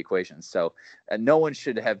of the equation. So no one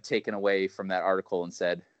should have taken away from that article and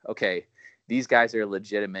said, okay, these guys are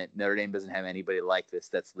legitimate. Notre Dame doesn't have anybody like this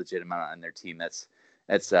that's legitimate on their team. That's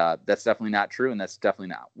definitely not true, and that's definitely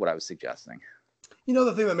not what I was suggesting.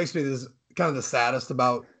 The thing that makes me kind of the saddest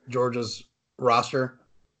about Georgia's roster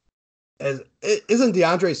isn't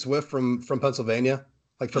DeAndre Swift from Pennsylvania,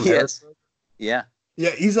 like from Harrisburg? Yeah,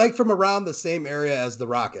 he's like from around the same area as the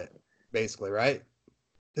Rocket, basically, right?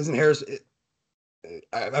 Isn't Harris?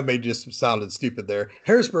 I may just sounded stupid there.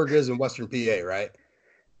 Harrisburg is in Western PA, right?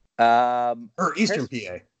 Or Eastern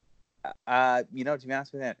PA. To be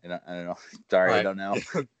honest with you, I don't know. Sorry, right. I don't know.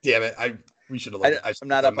 Damn it! We should have looked. I'm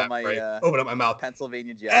not up on my open up my mouth.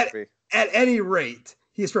 Pennsylvania geography. At any rate,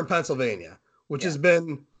 he's from Pennsylvania, which has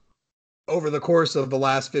been over the course of the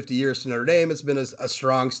last 50 years to Notre Dame. It's been a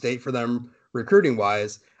strong state for them recruiting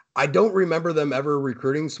wise. I don't remember them ever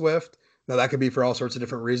recruiting Swift. Now that could be for all sorts of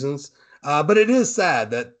different reasons. But it is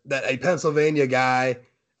sad that a Pennsylvania guy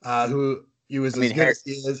who he was as good as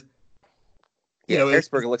he is.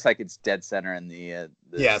 Harrisburg looks like it's dead center in the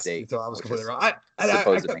state. So I was completely wrong. I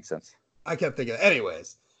suppose it makes sense. I kept thinking,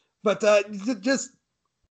 anyways, but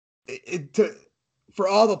for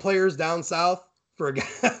all the players down south, for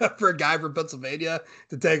a guy from Pennsylvania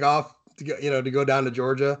to take off to go down to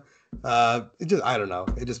Georgia, I don't know.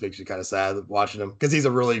 It just makes you kind of sad watching him because he's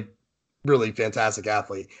a really, really fantastic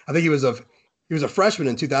athlete. I think he was a freshman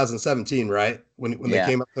in 2017, right? When they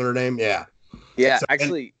came up to Notre Dame, yeah. Yeah,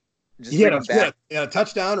 actually. He had a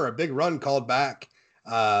touchdown or a big run called back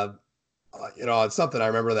it's something I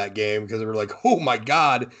remember that game because we were like, oh my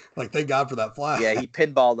God, like thank God for that flag. Yeah, he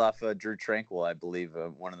pinballed off Drew Tranquil, I believe,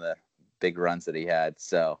 one of the big runs that he had.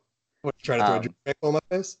 So, What, trying to throw a drink on my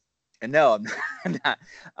face? and no, I'm not.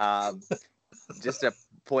 Just a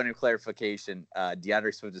point of clarification: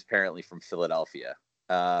 DeAndre Swift is apparently from Philadelphia.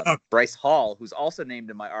 Bryce Hall, who's also named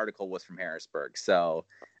in my article, was from Harrisburg. So,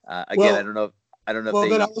 again, I don't know. Well,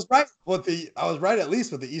 then I was right I was right at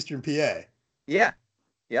least with the Eastern PA. Yeah.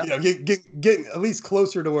 Yeah. Getting at least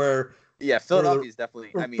closer to where. Yeah, Philadelphia is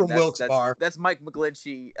definitely. I mean, from Wilkes-Barre. That's Mike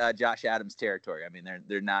McGlinchey, Josh Adams territory. I mean,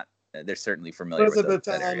 they're not. They're certainly familiar with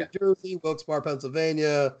that area. New Jersey, Wilkes-Barre,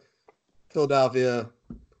 Pennsylvania, Philadelphia.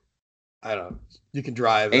 I don't know. You can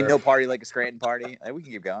drive. Ain't no party like a Scranton party. We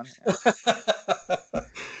can keep going.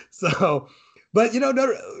 So, but in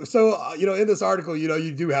this article,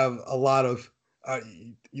 you do have a lot of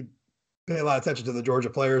you pay a lot of attention to the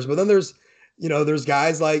Georgia players, but then there's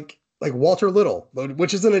guys like Walter Little,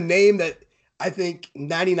 which isn't a name that I think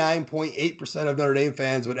 99.8% of Notre Dame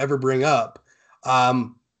fans would ever bring up.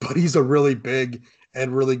 But he's a really big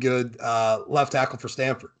and really good left tackle for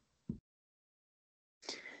Stanford.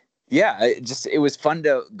 Yeah, it was fun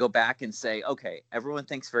to go back and say, okay, everyone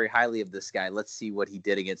thinks very highly of this guy. Let's see what he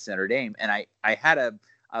did against Notre Dame. And I had a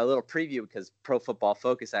little preview because Pro Football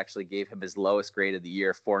Focus actually gave him his lowest grade of the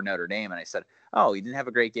year for Notre Dame. And I said, oh, he didn't have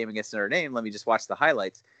a great game against Notre Dame. Let me just watch the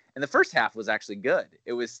highlights. And the first half was actually good.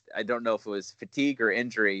 It was, I don't know if it was fatigue or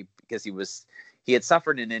injury because he had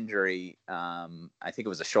suffered an injury. I think it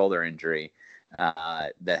was a shoulder injury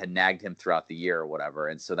that had nagged him throughout the year or whatever.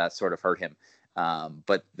 And so that sort of hurt him.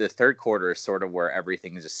 But the third quarter is sort of where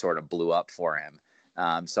everything just sort of blew up for him.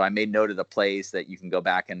 So I made note of the plays that you can go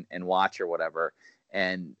back and watch or whatever.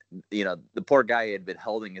 And, the poor guy had been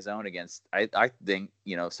holding his own against, I think,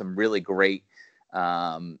 some really great,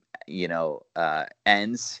 ends,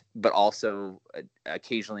 but also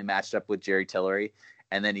occasionally matched up with Jerry Tillery.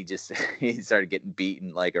 And then he started getting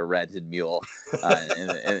beaten like a red-headed mule in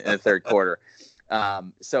the third quarter.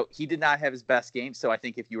 So he did not have his best game. So I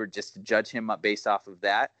think if you were just to judge him based off of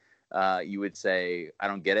that, you would say, I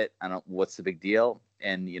don't get it. What's the big deal?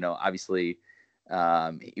 And, obviously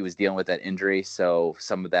he was dealing with that injury. So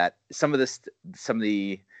some of the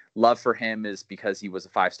love for him is because he was a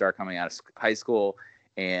 5-star coming out of high school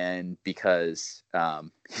and because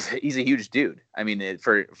he's a huge dude. I mean,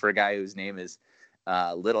 for a guy whose name is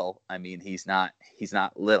Little, I mean, he's not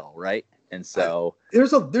little, right? And so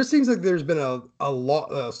there seems like there's been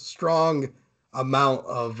a strong amount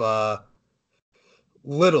of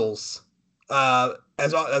littles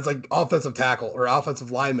as like offensive tackle or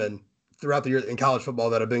offensive linemen throughout the year in college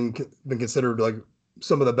football that have been considered like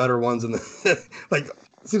some of the better ones in the like.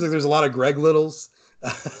 It seems like there's a lot of Greg Littles,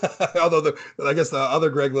 although I guess the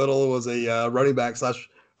other Greg Little was a running back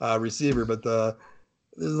 / receiver, but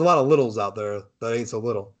there's a lot of littles out there that ain't so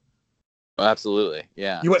little. Oh, absolutely,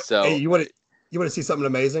 yeah. You want to see something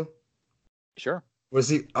amazing? Sure.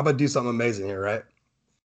 I'm gonna do something amazing here, right?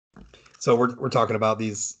 So we're talking about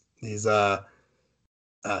these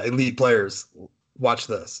elite players. Watch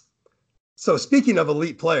this. So speaking of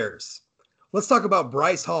elite players, let's talk about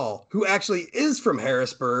Bryce Hall, who actually is from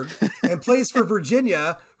Harrisburg and plays for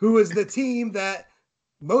Virginia, who is the team that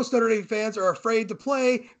most Notre Dame fans are afraid to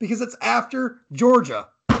play because it's after Georgia.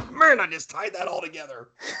 Man, I just tied that all together.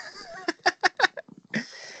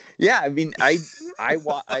 Yeah, I mean, I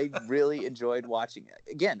really enjoyed watching it.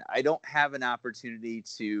 Again, I don't have an opportunity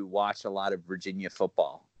to watch a lot of Virginia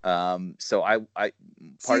football. So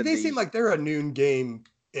they seem like they're a noon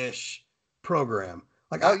game-ish program.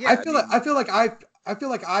 Like oh, yeah, I feel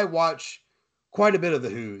like I watch quite a bit of the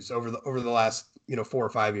Who's over the last 4 or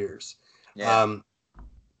 5 years. Yeah.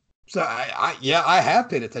 So I have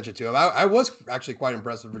paid attention to him. I was actually quite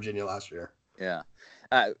impressed with Virginia last year. Yeah.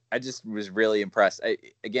 I just was really impressed.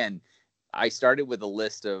 I started with a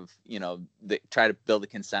list of, try to build a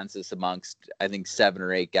consensus amongst, I think 7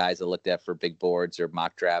 or 8 guys I looked at for big boards or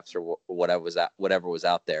mock drafts or whatever was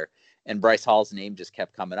out there. And Bryce Hall's name just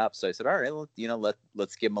kept coming up. So I said, all right,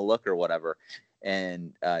 let's give him a look or whatever.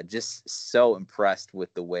 And just so impressed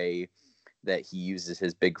with the way that he uses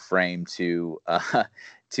his big frame to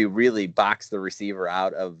really box the receiver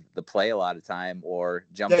out of the play a lot of time or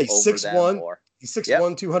jump over 6'1", them. He's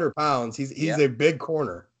 6'1", 200 pounds. He's a big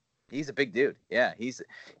corner. He's a big dude. Yeah, he's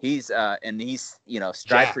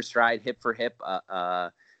stride for stride, hip for hip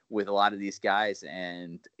with a lot of these guys,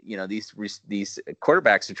 and these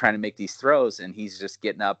quarterbacks are trying to make these throws, and he's just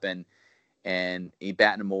getting up and he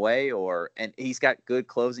batting them away, and he's got good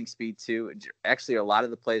closing speed too. Actually, a lot of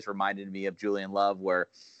the plays reminded me of Julian Love, where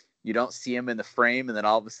you don't see him in the frame, and then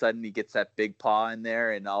all of a sudden he gets that big paw in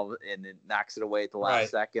there and it knocks it away at the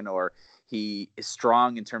last second, or he is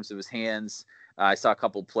strong in terms of his hands. I saw a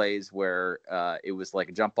couple plays where it was like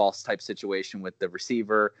a jump ball type situation with the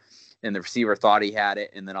receiver, and the receiver thought he had it,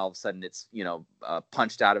 and then all of a sudden it's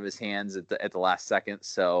punched out of his hands at the last second.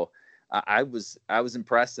 So I was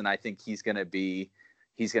impressed, and I think he's gonna be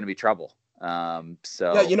trouble.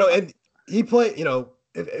 So yeah, and he played.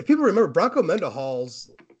 If people remember, Bronco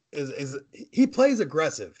Mendenhall's he plays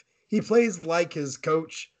aggressive. He plays like his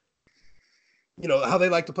coach. How they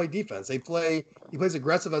like to play defense. He plays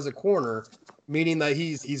aggressive as a corner, meaning that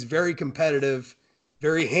he's very competitive,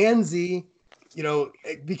 very handsy.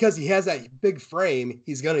 Because he has that big frame,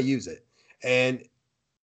 he's going to use it. And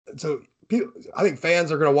so I think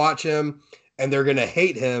fans are going to watch him and they're going to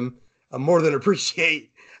hate him more than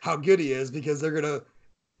appreciate how good he is, because they're going to,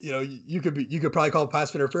 you could probably call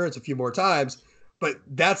pass interference a few more times, but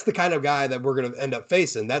that's the kind of guy that we're going to end up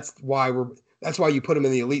facing. That's why you put him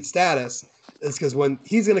in the elite status, is because when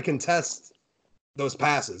he's going to contest those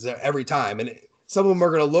passes every time, and some of them are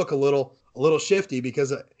going to look a little shifty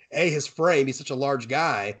because his frame, he's such a large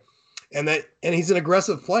guy, and he's an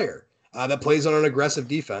aggressive player that plays on an aggressive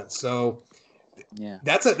defense. So yeah,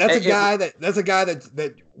 that's a guy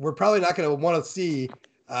that we're probably not going to want to see.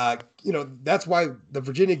 That's why the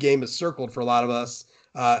Virginia game is circled for a lot of us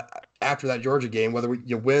after that Georgia game, whether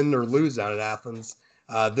you win or lose down in Athens.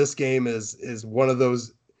 This game is one of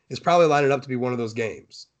those. Is probably lining up to be one of those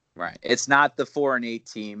games. Right. It's not the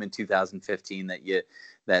 4-8 team in 2015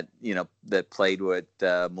 that played with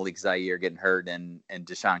Malik Zaire getting hurt and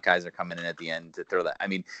Deshaun Kaiser coming in at the end to throw that. I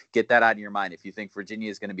mean, get that out of your mind. If you think Virginia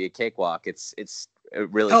is going to be a cakewalk, it's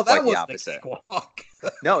really quite the opposite.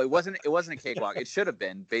 No, it wasn't a cakewalk. It should have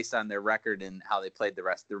been, based on their record and how they played the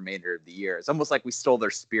remainder of the year. It's almost like we stole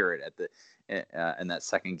their spirit in that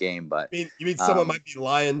second game. But you mean someone might be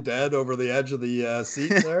lying dead over the edge of the seat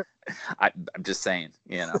there? I'm just saying,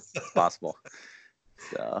 it's possible.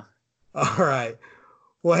 So, all right.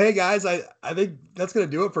 Well, hey guys, I think that's going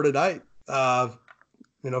to do it for tonight.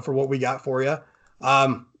 For what we got for you.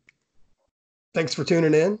 Thanks for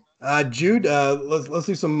tuning in, Jude. Let's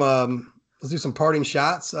do some parting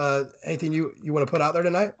shots. Anything you want to put out there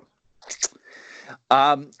tonight?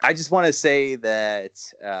 I just want to say that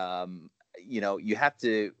you have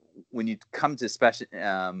to, when you come to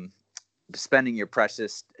spending your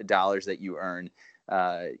precious dollars that you earn,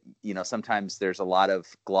 sometimes there's a lot of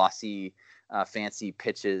glossy, fancy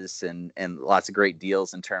pitches and lots of great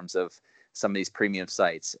deals in terms of some of these premium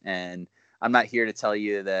sites. And I'm not here to tell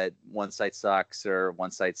you that one site sucks or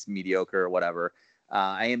one site's mediocre or whatever.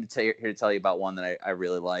 I am here to tell you about one that I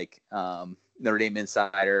really like. Notre Dame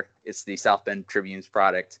Insider. It's the South Bend Tribune's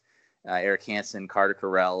product. Eric Hansen, Carter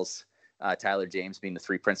Corrales, Tyler James being the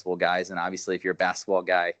three principal guys, and obviously if you're a basketball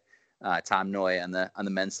guy, Tom Noy on the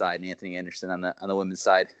men's side and Anthony Anderson on the women's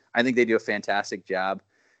side. I think they do a fantastic job.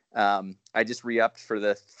 I just re-upped for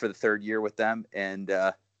the third year with them, and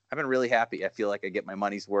I've been really happy. I feel like I get my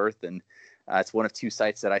money's worth, and it's one of two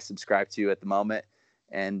sites that I subscribe to at the moment.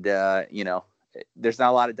 And there's not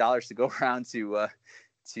a lot of dollars to go around to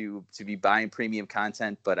be buying premium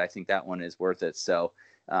content, but I think that one is worth it. So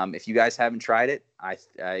if you guys haven't tried it,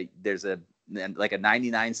 there's a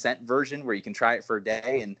 99-cent version where you can try it for a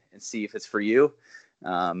day and see if it's for you.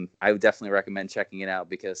 I would definitely recommend checking it out,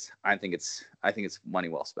 because I think it's money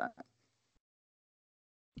well spent.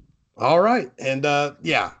 All right. And I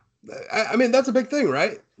mean, that's a big thing,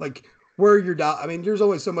 right? Like, where your I mean, there's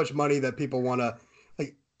only so much money that people want to,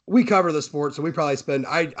 like, we cover the sport, so we probably spend,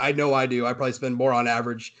 I know I do, I probably spend more on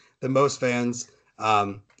average than most fans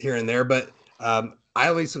here and there, but I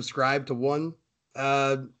only subscribe to one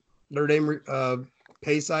Notre Dame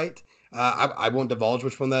pay site. I won't divulge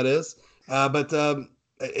which one that is, but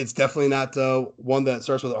it's definitely not one that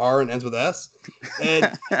starts with R and ends with S.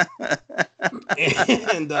 And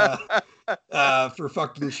for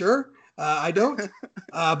fucking sure, I don't.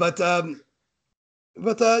 But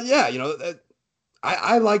yeah,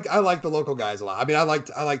 I like the local guys a lot. I mean, I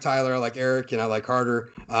like Tyler, I like Eric, and I like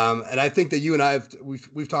Carter. And I think that you and I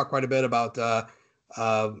we've talked quite a bit about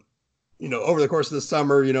over the course of the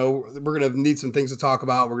summer, we're going to need some things to talk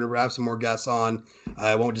about. We're going to have some more guests on.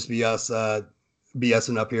 It won't just be us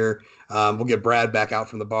BSing up here. We'll get Brad back out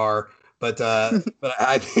from the bar, but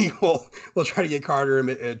I think we'll try to get Carter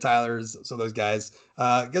and Tyler, some of those guys,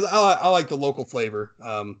 because I like the local flavor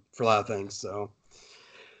for a lot of things. So,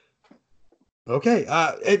 okay.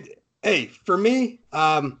 Hey, for me,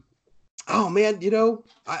 oh man,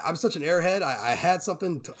 I'm such an airhead. I had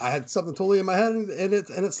something totally in my head, and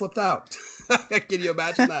it slipped out. Can you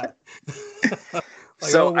imagine that?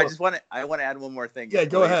 So I want to add one more thing. Yeah,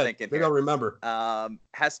 go ahead. Maybe I'll remember.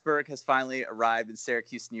 Hesburgh has finally arrived in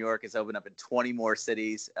Syracuse, New York. It's opened up in 20 more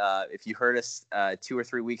cities. If you heard us 2 or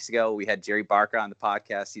 3 weeks ago, we had Jerry Barker on the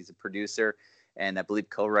podcast. He's a producer and I believe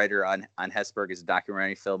co-writer on Hesburgh. Is a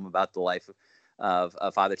documentary film about the life of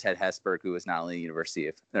Father Ted Hesburgh, who was not only the University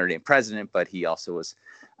of Notre Dame president, but he also was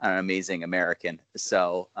an amazing American.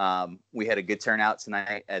 So we had a good turnout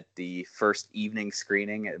tonight at the first evening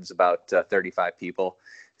screening. It was about 35 people,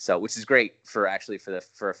 so which is great for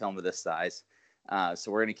a film of this size.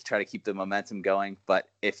 So we're going to try to keep the momentum going. But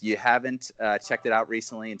if you haven't checked it out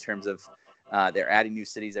recently, in terms of they're adding new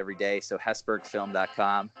cities every day, so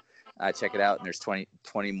hesburghfilm.com. Check it out, and there's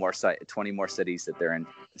 20 more cities that they're in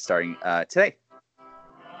starting today.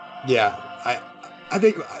 Yeah, I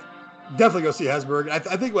think definitely go see Hesburgh. I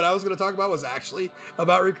think what I was going to talk about was actually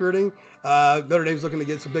about recruiting. Notre Dame's looking to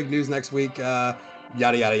get some big news next week. Yada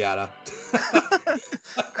yada yada.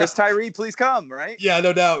 Chris Tyree, please come. Right? Yeah,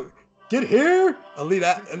 no doubt. Get here, elite.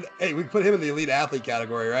 And hey, we can put him in the elite athlete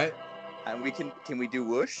category, right? And can we do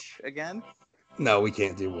whoosh again? No, we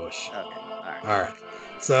can't do whoosh. Okay. All right.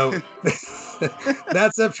 So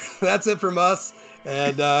that's it. That's it from us.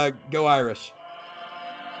 And go Irish.